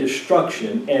men in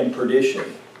destruction and perdition.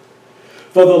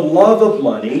 For the love of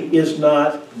money is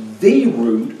not the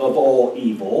root of all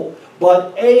evil,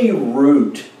 but a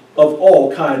root of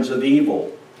all kinds of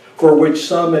evil, for which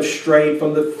some have strayed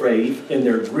from the faith in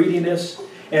their greediness,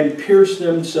 and pierced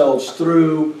themselves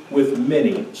through with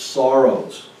many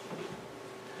sorrows.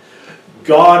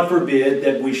 God forbid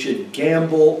that we should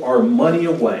gamble our money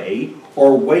away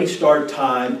or waste our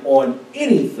time on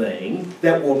anything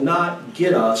that will not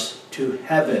get us to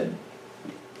heaven.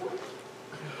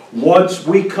 Once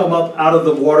we come up out of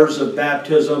the waters of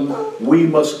baptism, we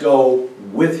must go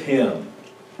with Him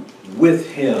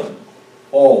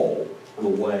all the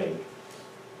way.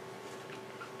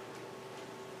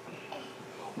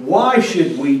 Why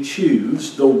should we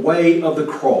choose the way of the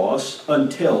cross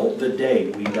until the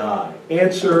day we die?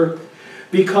 Answer,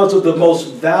 because of the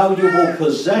most valuable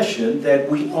possession that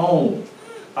we own,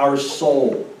 our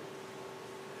soul.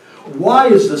 Why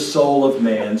is the soul of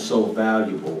man so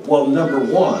valuable? Well, number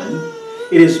one,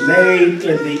 it is made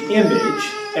in the image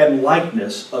and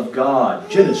likeness of God.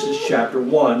 Genesis chapter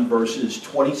 1, verses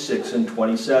 26 and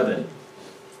 27.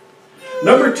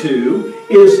 Number two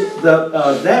is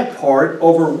that part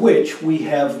over which we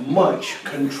have much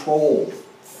control.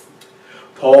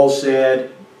 Paul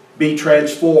said, be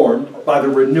transformed by the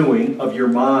renewing of your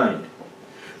mind,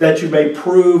 that you may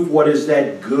prove what is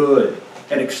that good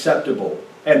and acceptable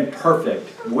and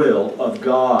perfect will of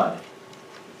God.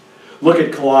 Look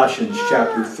at Colossians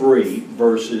chapter 3,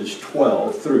 verses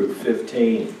 12 through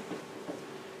 15.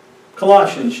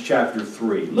 Colossians chapter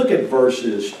 3. Look at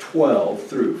verses 12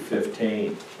 through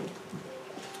 15.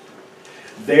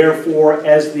 Therefore,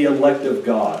 as the elect of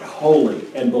God, holy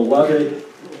and beloved,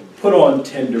 put on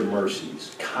tender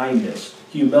mercies, kindness,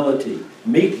 humility,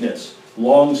 meekness,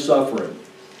 long-suffering,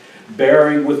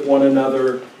 bearing with one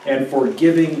another and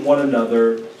forgiving one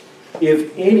another.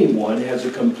 If anyone has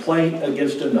a complaint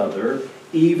against another,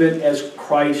 even as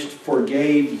Christ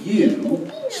forgave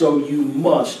you, so you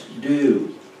must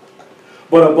do.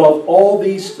 But above all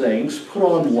these things, put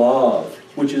on love,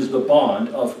 which is the bond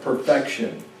of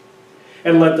perfection.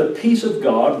 And let the peace of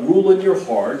God rule in your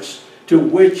hearts, to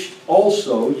which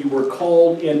also you were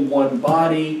called in one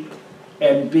body,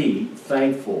 and be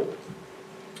thankful.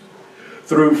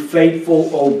 Through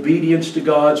faithful obedience to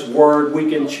God's word, we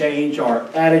can change our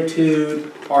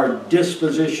attitude, our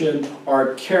disposition,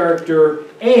 our character,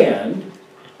 and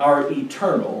our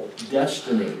eternal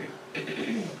destiny.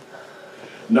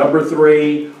 Number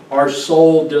three, our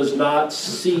soul does not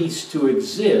cease to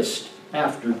exist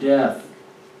after death.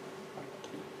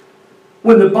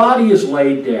 When the body is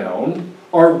laid down,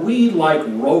 are we like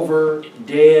Rover,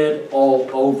 dead all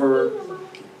over?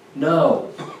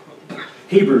 No.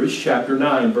 Hebrews chapter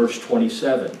 9, verse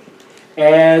 27.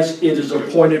 As it is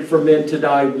appointed for men to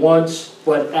die once,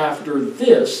 but after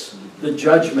this, the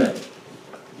judgment.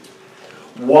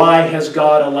 Why has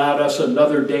God allowed us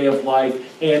another day of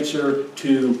life? Answer,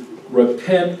 to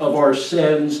repent of our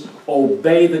sins,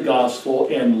 obey the gospel,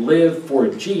 and live for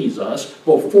Jesus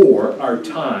before our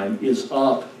time is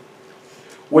up.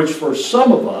 Which for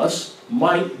some of us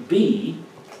might be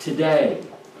today.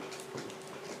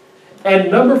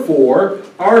 And number four,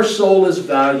 our soul is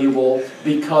valuable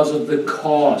because of the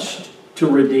cost to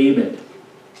redeem it.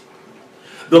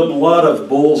 The blood of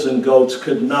bulls and goats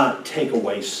could not take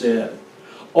away sin.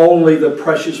 Only the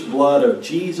precious blood of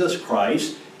Jesus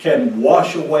Christ can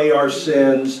wash away our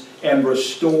sins and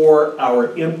restore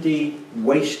our empty,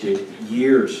 wasted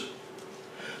years.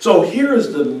 So here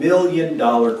is the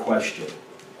million-dollar question.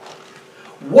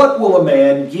 What will a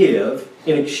man give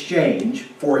in exchange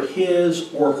for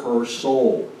his or her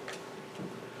soul?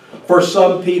 For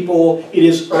some people, it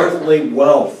is earthly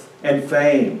wealth and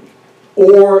fame,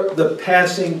 or the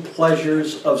passing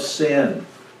pleasures of sin.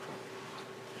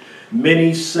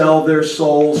 Many sell their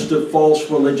souls to false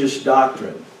religious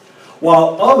doctrine,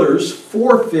 while others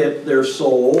forfeit their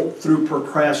soul through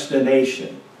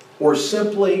procrastination or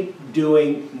simply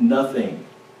doing nothing.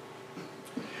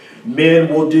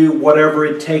 Men will do whatever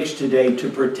it takes today to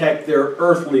protect their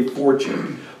earthly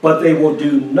fortune, but they will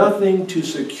do nothing to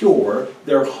secure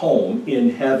their home in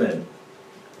heaven.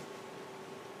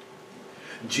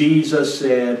 Jesus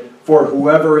said, "For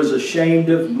whoever is ashamed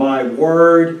of my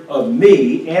word, of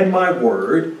me and my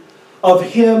word, of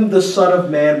him the Son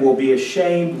of Man will be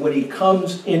ashamed when he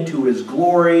comes into his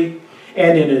glory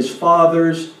and in his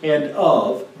Father's and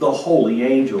of the holy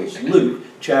angels." Luke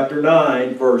chapter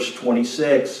 9, verse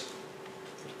 26.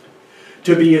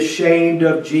 To be ashamed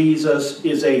of Jesus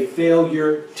is a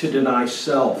failure to deny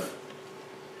self.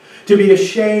 To be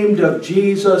ashamed of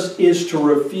Jesus is to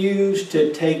refuse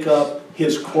to take up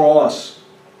his cross.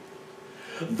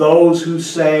 Those who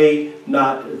say,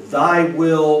 "Not thy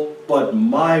will, but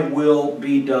my will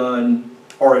be done,"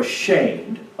 are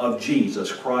ashamed of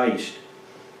Jesus Christ.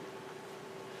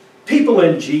 People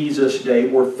in Jesus' day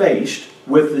were faced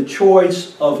with the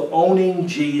choice of owning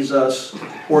Jesus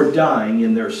or dying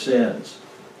in their sins.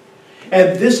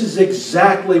 And this is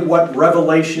exactly what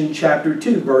Revelation chapter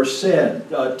 2 verse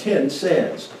 10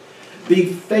 says. "Be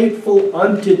faithful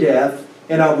unto death,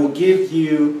 and I will give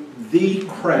you the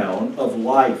crown of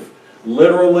life."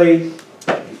 Literally,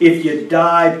 if you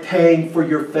die paying for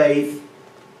your faith,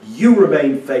 you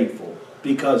remain faithful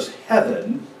because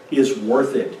heaven is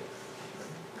worth it.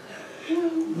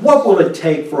 What will it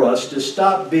take for us to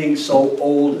stop being so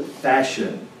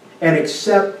old-fashioned and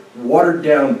accept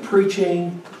watered-down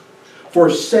preaching,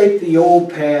 forsake the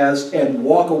old paths, and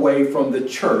walk away from the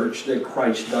church that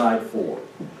Christ died for?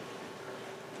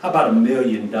 How about $1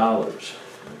 million?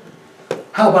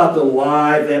 How about the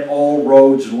lie that all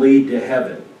roads lead to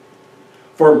heaven?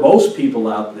 For most people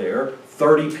out there,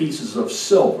 30 pieces of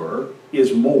silver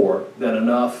is more than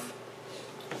enough.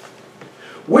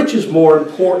 Which is more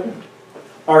important?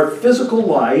 Our physical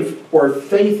life or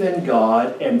faith in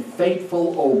God and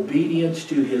faithful obedience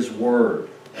to His Word?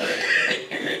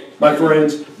 My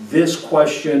friends, this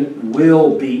question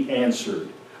will be answered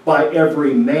by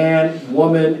every man,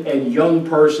 woman, and young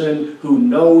person who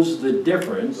knows the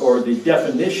difference or the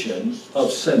definition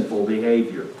of sinful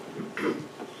behavior.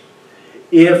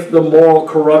 If the moral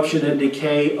corruption and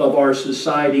decay of our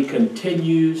society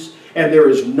continues, and there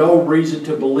is no reason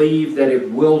to believe that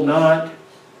it will not,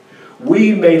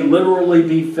 we may literally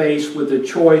be faced with the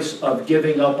choice of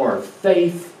giving up our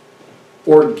faith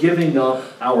or giving up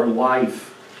our life.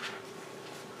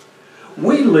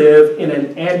 We live in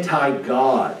an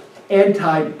anti-God,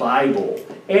 anti-Bible,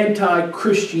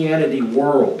 anti-Christianity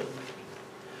world.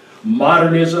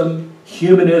 Modernism,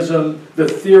 humanism, the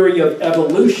theory of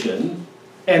evolution,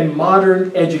 and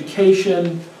modern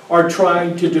education are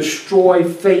trying to destroy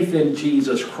faith in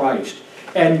Jesus Christ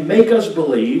and make us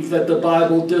believe that the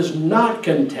Bible does not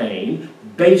contain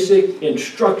basic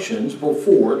instructions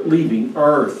before leaving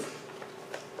earth.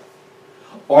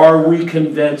 Are we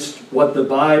convinced what the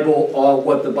Bible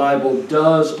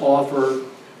does offer,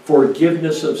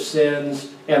 forgiveness of sins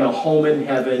and a home in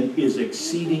heaven, is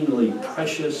exceedingly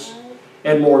precious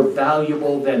and more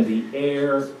valuable than the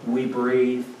air we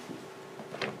breathe?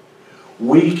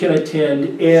 We can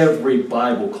attend every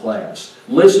Bible class,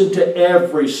 listen to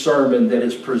every sermon that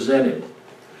is presented,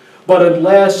 but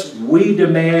unless we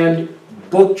demand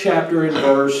book, chapter, and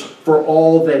verse for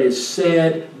all that is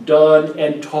said, done,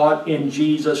 and taught in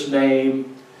Jesus' name,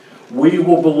 we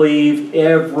will believe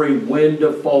every wind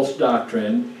of false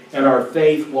doctrine, and our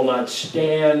faith will not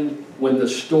stand when the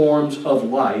storms of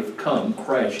life come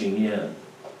crashing in.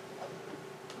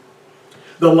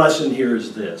 The lesson here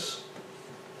is this: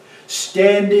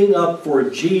 standing up for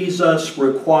Jesus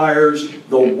requires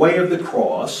the way of the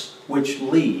cross, which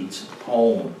leads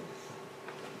home.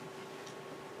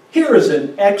 Here is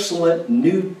an excellent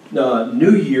New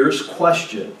Year's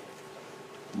question.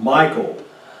 Michael,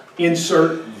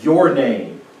 insert your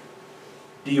name.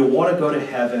 Do you want to go to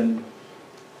heaven?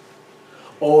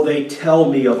 Oh, they tell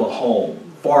me of a home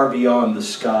far beyond the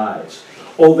skies.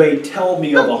 Oh, they tell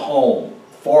me of a home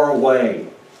far away.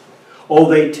 Oh,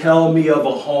 they tell me of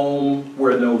a home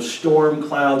where no storm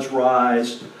clouds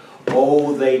rise.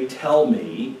 Oh, they tell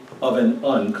me of an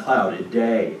unclouded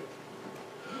day.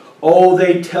 Oh,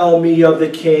 they tell me of the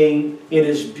King in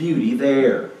His beauty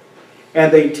there.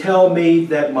 And they tell me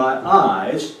that my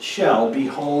eyes shall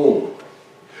behold,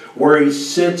 where He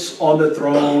sits on the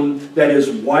throne that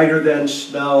is whiter than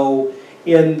snow,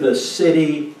 in the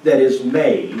city that is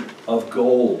made of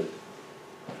gold.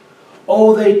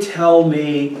 Oh, they tell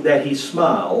me that he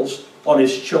smiles on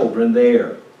his children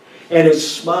there, and his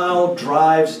smile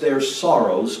drives their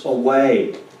sorrows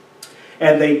away.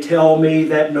 And they tell me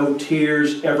that no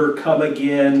tears ever come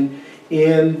again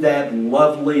in that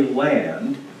lovely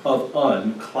land of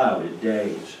unclouded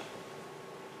days.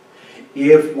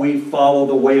 If we follow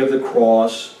the way of the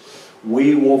cross,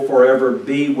 we will forever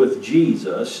be with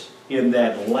Jesus in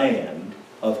that land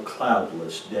of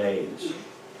cloudless days.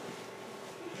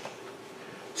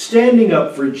 Standing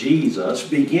up for Jesus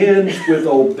begins with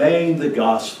obeying the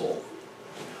gospel.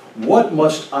 What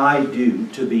must I do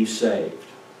to be saved?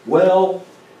 Well,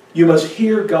 you must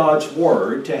hear God's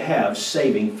word to have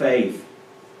saving faith.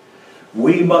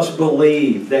 We must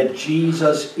believe that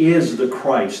Jesus is the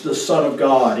Christ, the Son of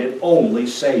God, and only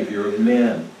Savior of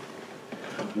men.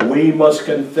 We must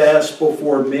confess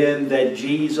before men that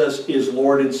Jesus is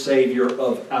Lord and Savior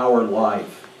of our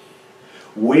life.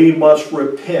 We must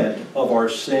repent of our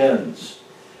sins.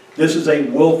 This is a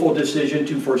willful decision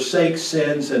to forsake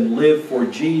sins and live for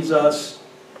Jesus.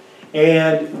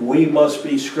 And we must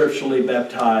be scripturally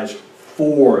baptized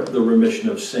for the remission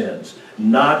of sins,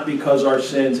 not because our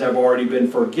sins have already been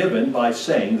forgiven by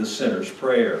saying the sinner's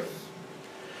prayer.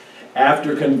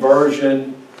 After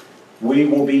conversion, we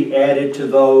will be added to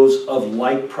those of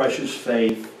like precious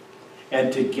faith,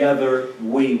 and together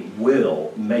we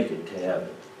will make it to heaven.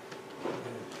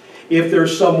 If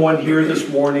there's someone here this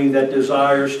morning that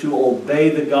desires to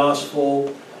obey the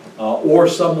gospel, or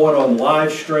someone on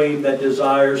live stream that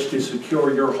desires to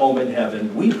secure your home in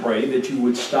heaven, we pray that you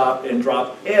would stop and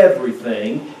drop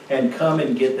everything and come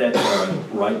and get that done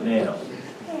right now.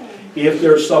 If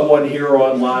there's someone here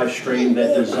on live stream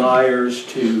that desires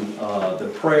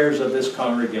the prayers of this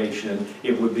congregation,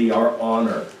 it would be our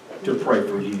honor to pray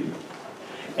for you.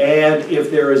 And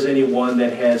if there is anyone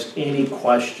that has any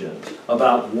questions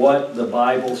about what the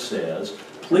Bible says,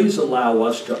 please allow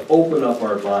us to open up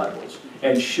our Bibles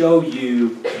and show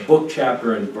you book,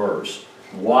 chapter, and verse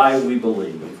why we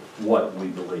believe what we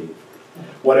believe.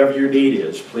 Whatever your need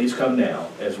is, please come now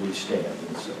as we stand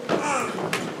and sing.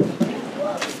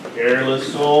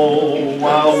 Careless soul,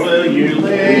 while will you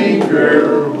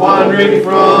linger, wandering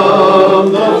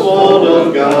from the fold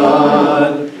of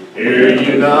God? Hear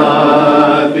you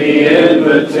not the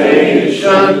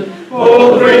invitation,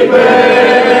 oh,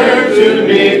 prepare to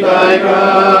meet thy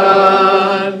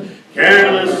God.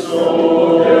 Careless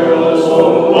soul,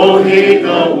 oh, heed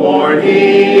the warning,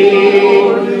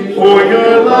 for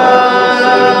your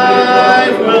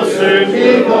life will soon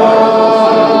be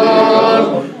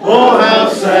gone. Oh, how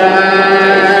sad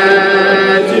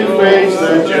to face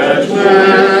the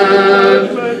judgment,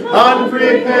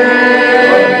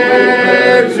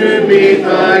 unprepared to meet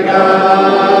thy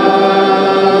God.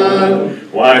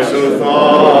 Why so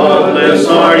thoughtless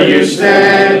are you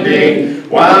standing,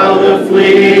 while the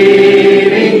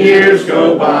fleeting years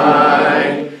go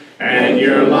by, and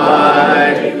your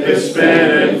life is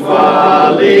spent in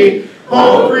folly?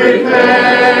 Oh,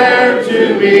 prepare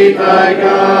to meet thy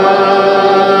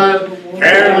God.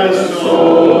 Careless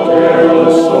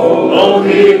soul, oh,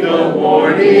 heed the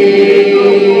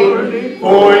warning,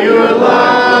 for your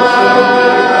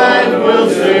life will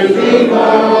soon be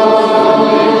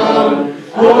gone.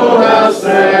 Oh, how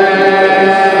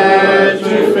sad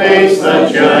to face the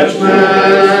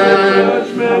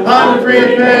judgment,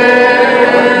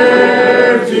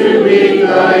 unprepared to meet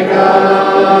thy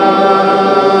God.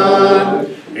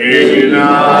 Hear you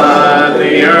not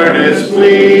the earnest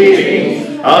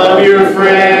pleading of your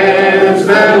friends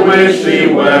that wish thee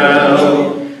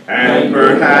well, and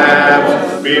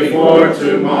perhaps before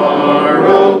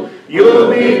tomorrow you'll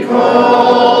be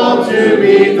called to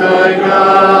meet thy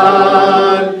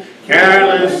God.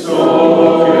 Careless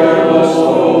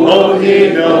soul, oh,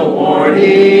 heed the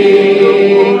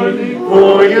warning,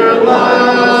 for your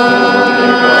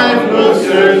life will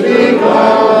soon be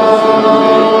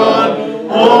gone.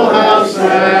 Oh, how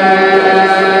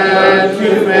sad to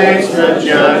face the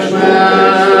judgment,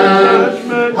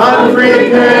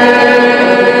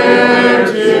 unprepared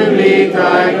to meet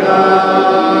thy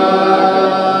God.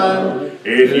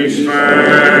 If you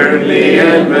spurn the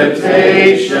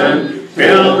invitation,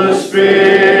 till the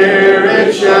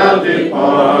Spirit shall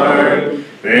depart,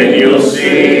 then you'll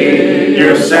see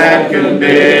your sad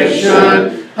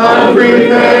condition,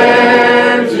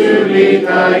 unprepared to meet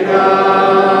thy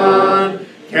God.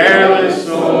 Careless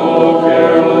soul,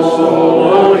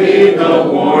 oh, heed the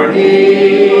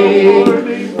warning,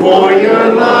 for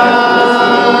your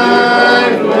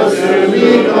life will soon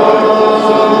be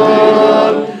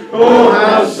gone. Oh,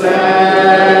 how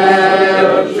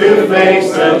sad to face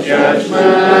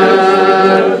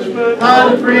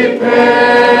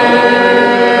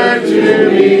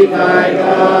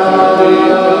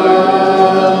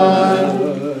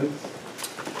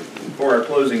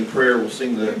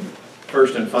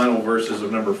and final verses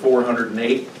of number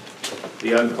 408,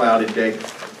 the unclouded day.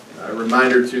 A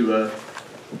reminder to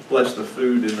bless the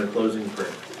food in the closing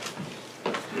prayer.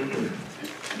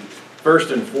 First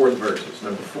and fourth verses,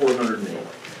 number 408.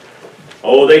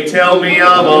 Oh, they tell me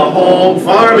of a home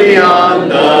far beyond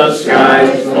the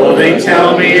skies. Oh, they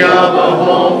tell me of a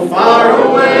home far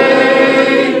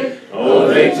away. Oh,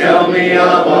 they tell me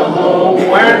of a home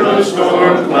where no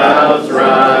storm clouds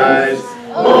rise.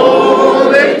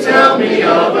 Oh, they tell me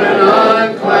of an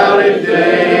unclouded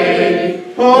day.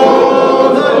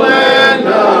 Oh, the land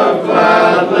of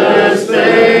cloudless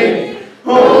day.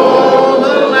 Oh,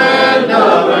 the land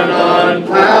of an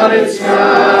unclouded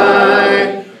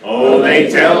sky. Oh, they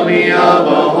tell me of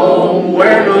a home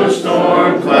where no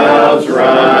storm clouds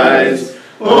rise.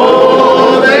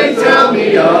 Oh, they tell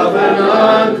me of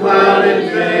an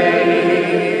unclouded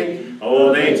day.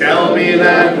 Oh, they tell me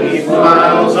that he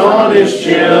smiles on his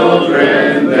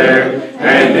children there,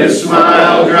 and his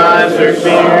smile drives their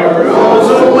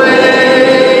sorrows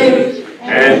away.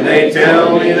 And they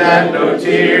tell me that no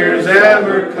tears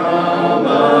ever come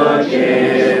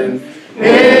again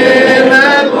in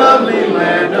that lovely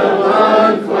land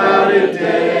of unclouded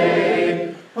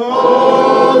day.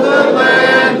 Oh, the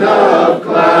land of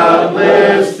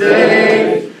cloudless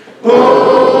day.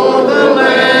 Oh, the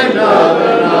land of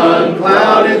an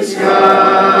unclouded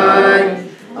sky.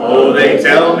 Oh, they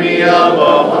tell me of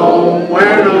a home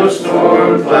where no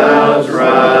storm clouds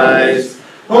rise.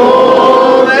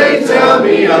 Oh, they tell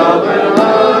me of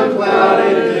an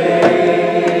unclouded day.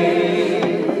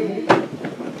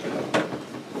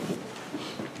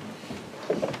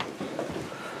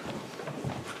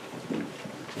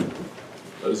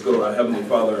 Let us go to our Heavenly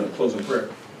Father in closing prayer.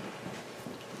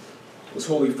 Most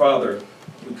Holy Father,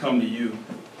 we come to you.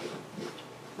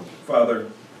 Father,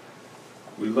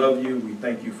 we love you. We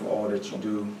thank you for all that you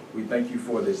do. We thank you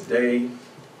for this day,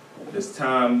 this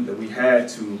time that we had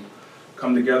to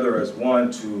come together as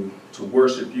one to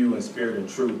worship you in spirit and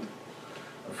truth.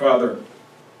 Father,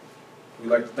 we'd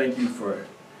like to thank you for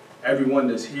everyone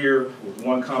that's here with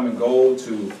one common goal,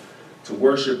 to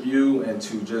worship you and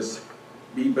to just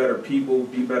be better people,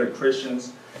 be better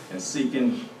Christians, and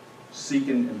seeking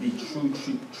and be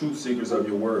true seekers of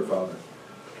your word, Father.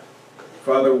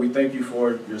 Father, we thank you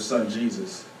for your son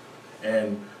Jesus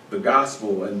and the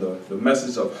gospel and the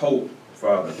message of hope,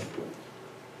 Father,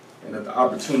 and the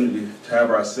opportunity to have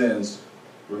our sins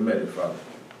remitted, Father.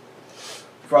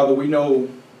 Father, we know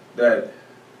that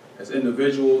as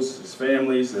individuals, as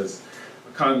families, as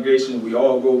a congregation, we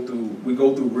all go through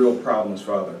real problems,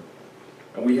 Father,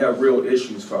 and we have real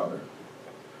issues, Father.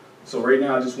 So right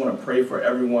now, I just want to pray for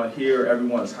everyone here,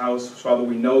 everyone's house. Father,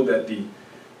 we know that the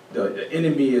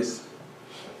enemy is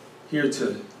here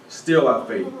to steal our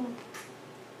faith,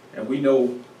 and we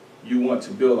know you want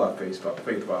to build our faith,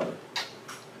 Father.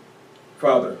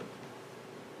 Father,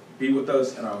 be with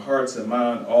us in our hearts and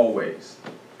mind always,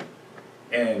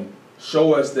 and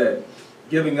show us that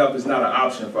giving up is not an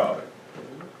option, Father.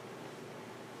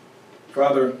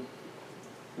 Father,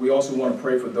 we also want to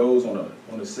pray for those on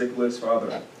the sick list,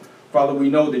 Father. Father, we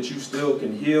know that you still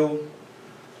can heal,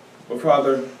 but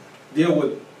Father, deal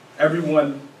with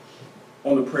everyone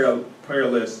on the prayer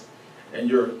list in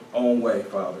your own way,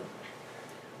 Father.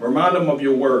 Remind them of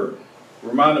your word.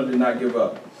 Remind them to not give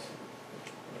up.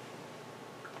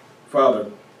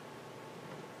 Father,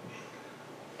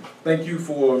 thank you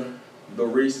for the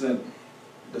recent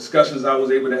discussions I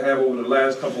was able to have over the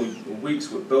last couple of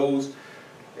weeks with those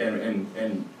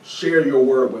and share your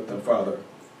word with them, Father.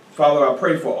 Father, I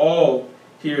pray for all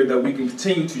here that we can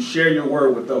continue to share your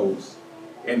word with those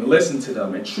and listen to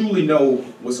them and truly know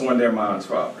what's on their minds,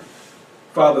 Father.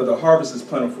 Father, the harvest is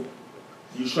plentiful.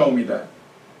 You show me that.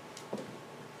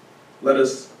 Let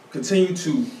us continue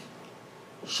to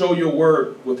show your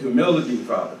word with humility,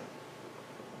 Father,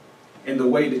 in the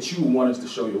way that you want us to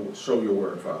show your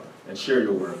word, Father, and share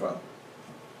your word, Father.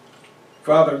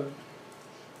 Father,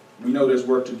 we know there's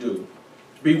work to do.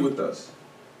 Be with us.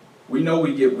 We know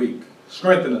we get weak.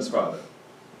 Strengthen us, Father.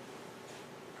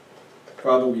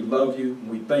 Father, we love you and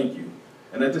we thank you.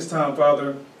 And at this time,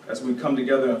 Father, as we come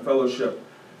together in fellowship,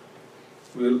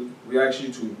 we ask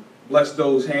you to bless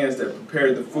those hands that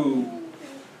prepared the food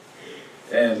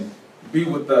and be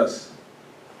with us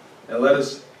and let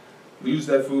us use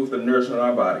that food for the nourishment of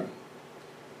our body.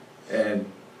 And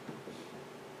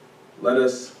let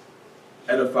us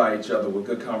edify each other with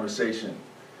good conversation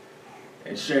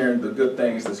and sharing the good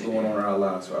things that's going on in our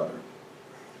lives, Father.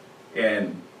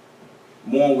 And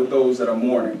mourn with those that are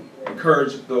mourning.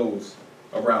 Encourage those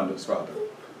around us, Father.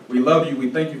 We love you. We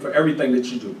thank you for everything that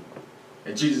you do.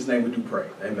 In Jesus' name we do pray.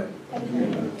 Amen.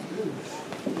 Amen.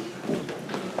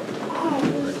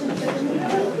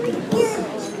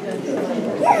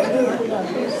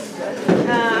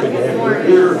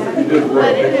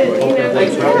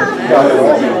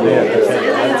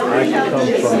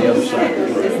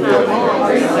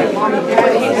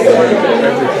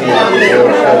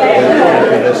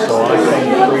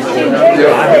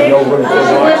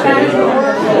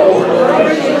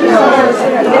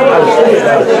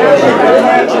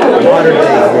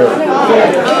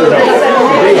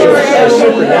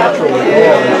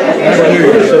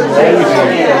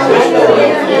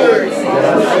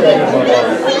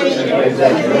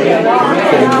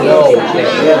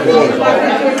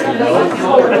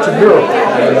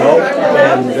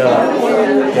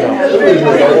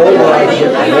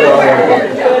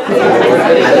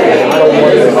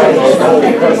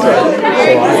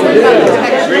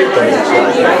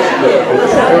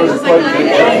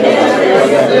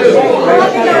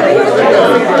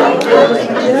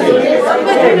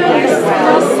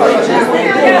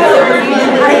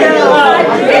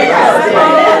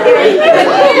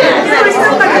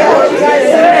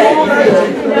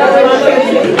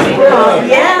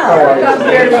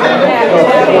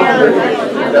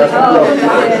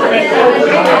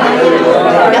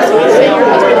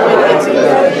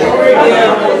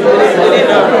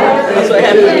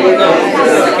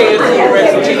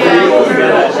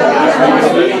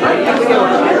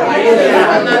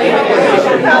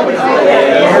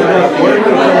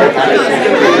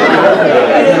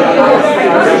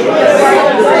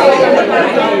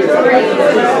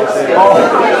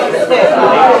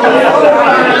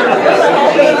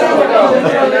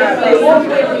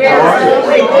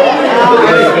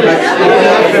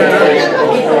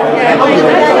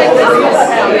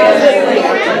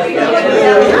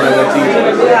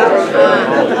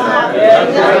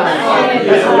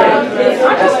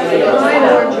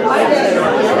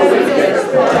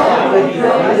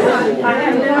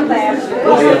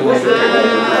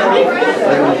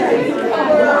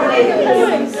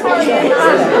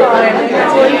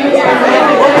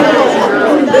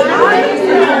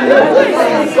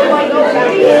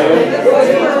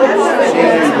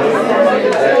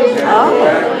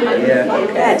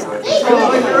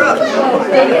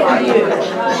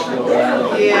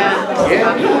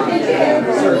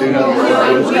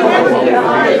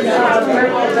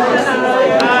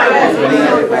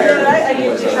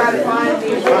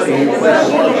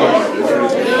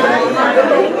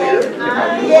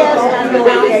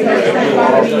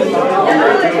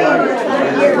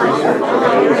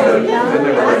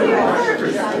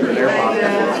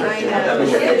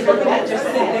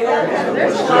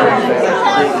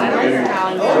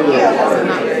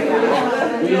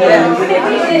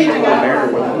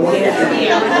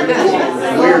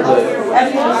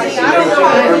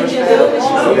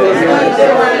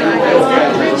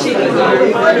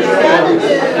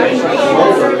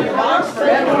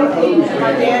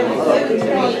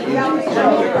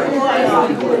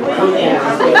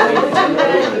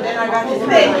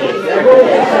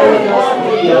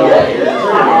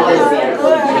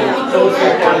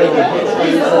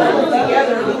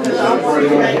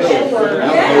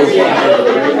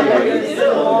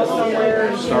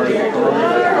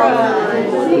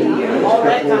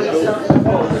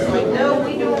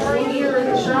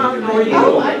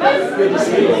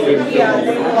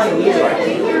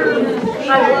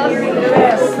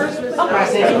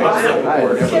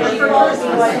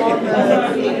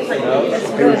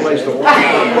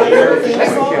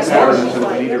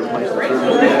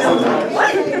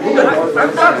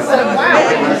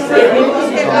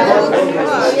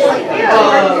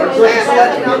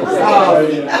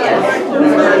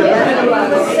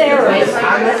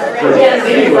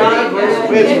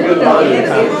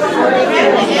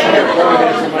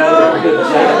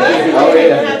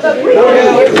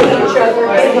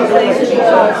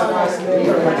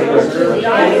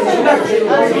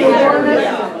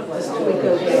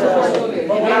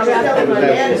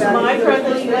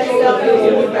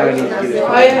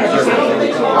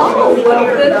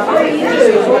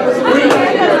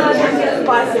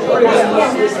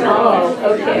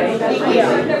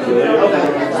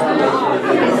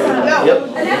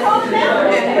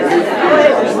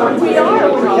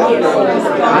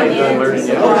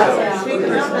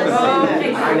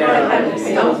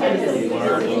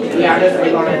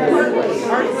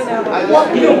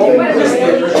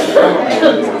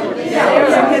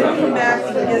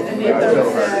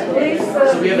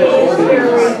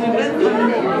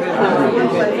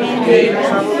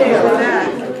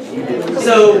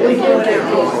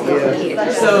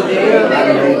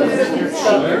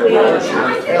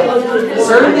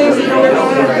 certain things you don't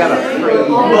know,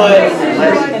 but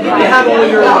you have all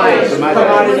your like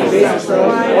commodity based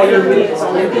stuff, all your meats,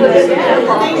 all your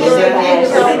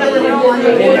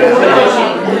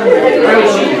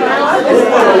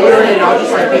I'll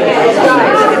just like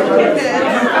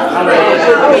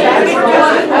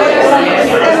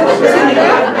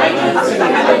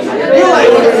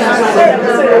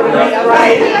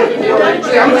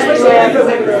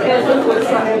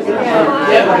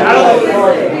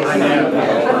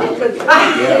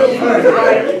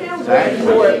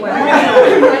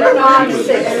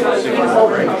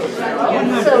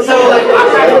so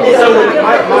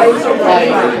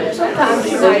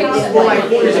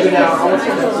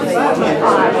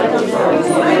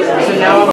now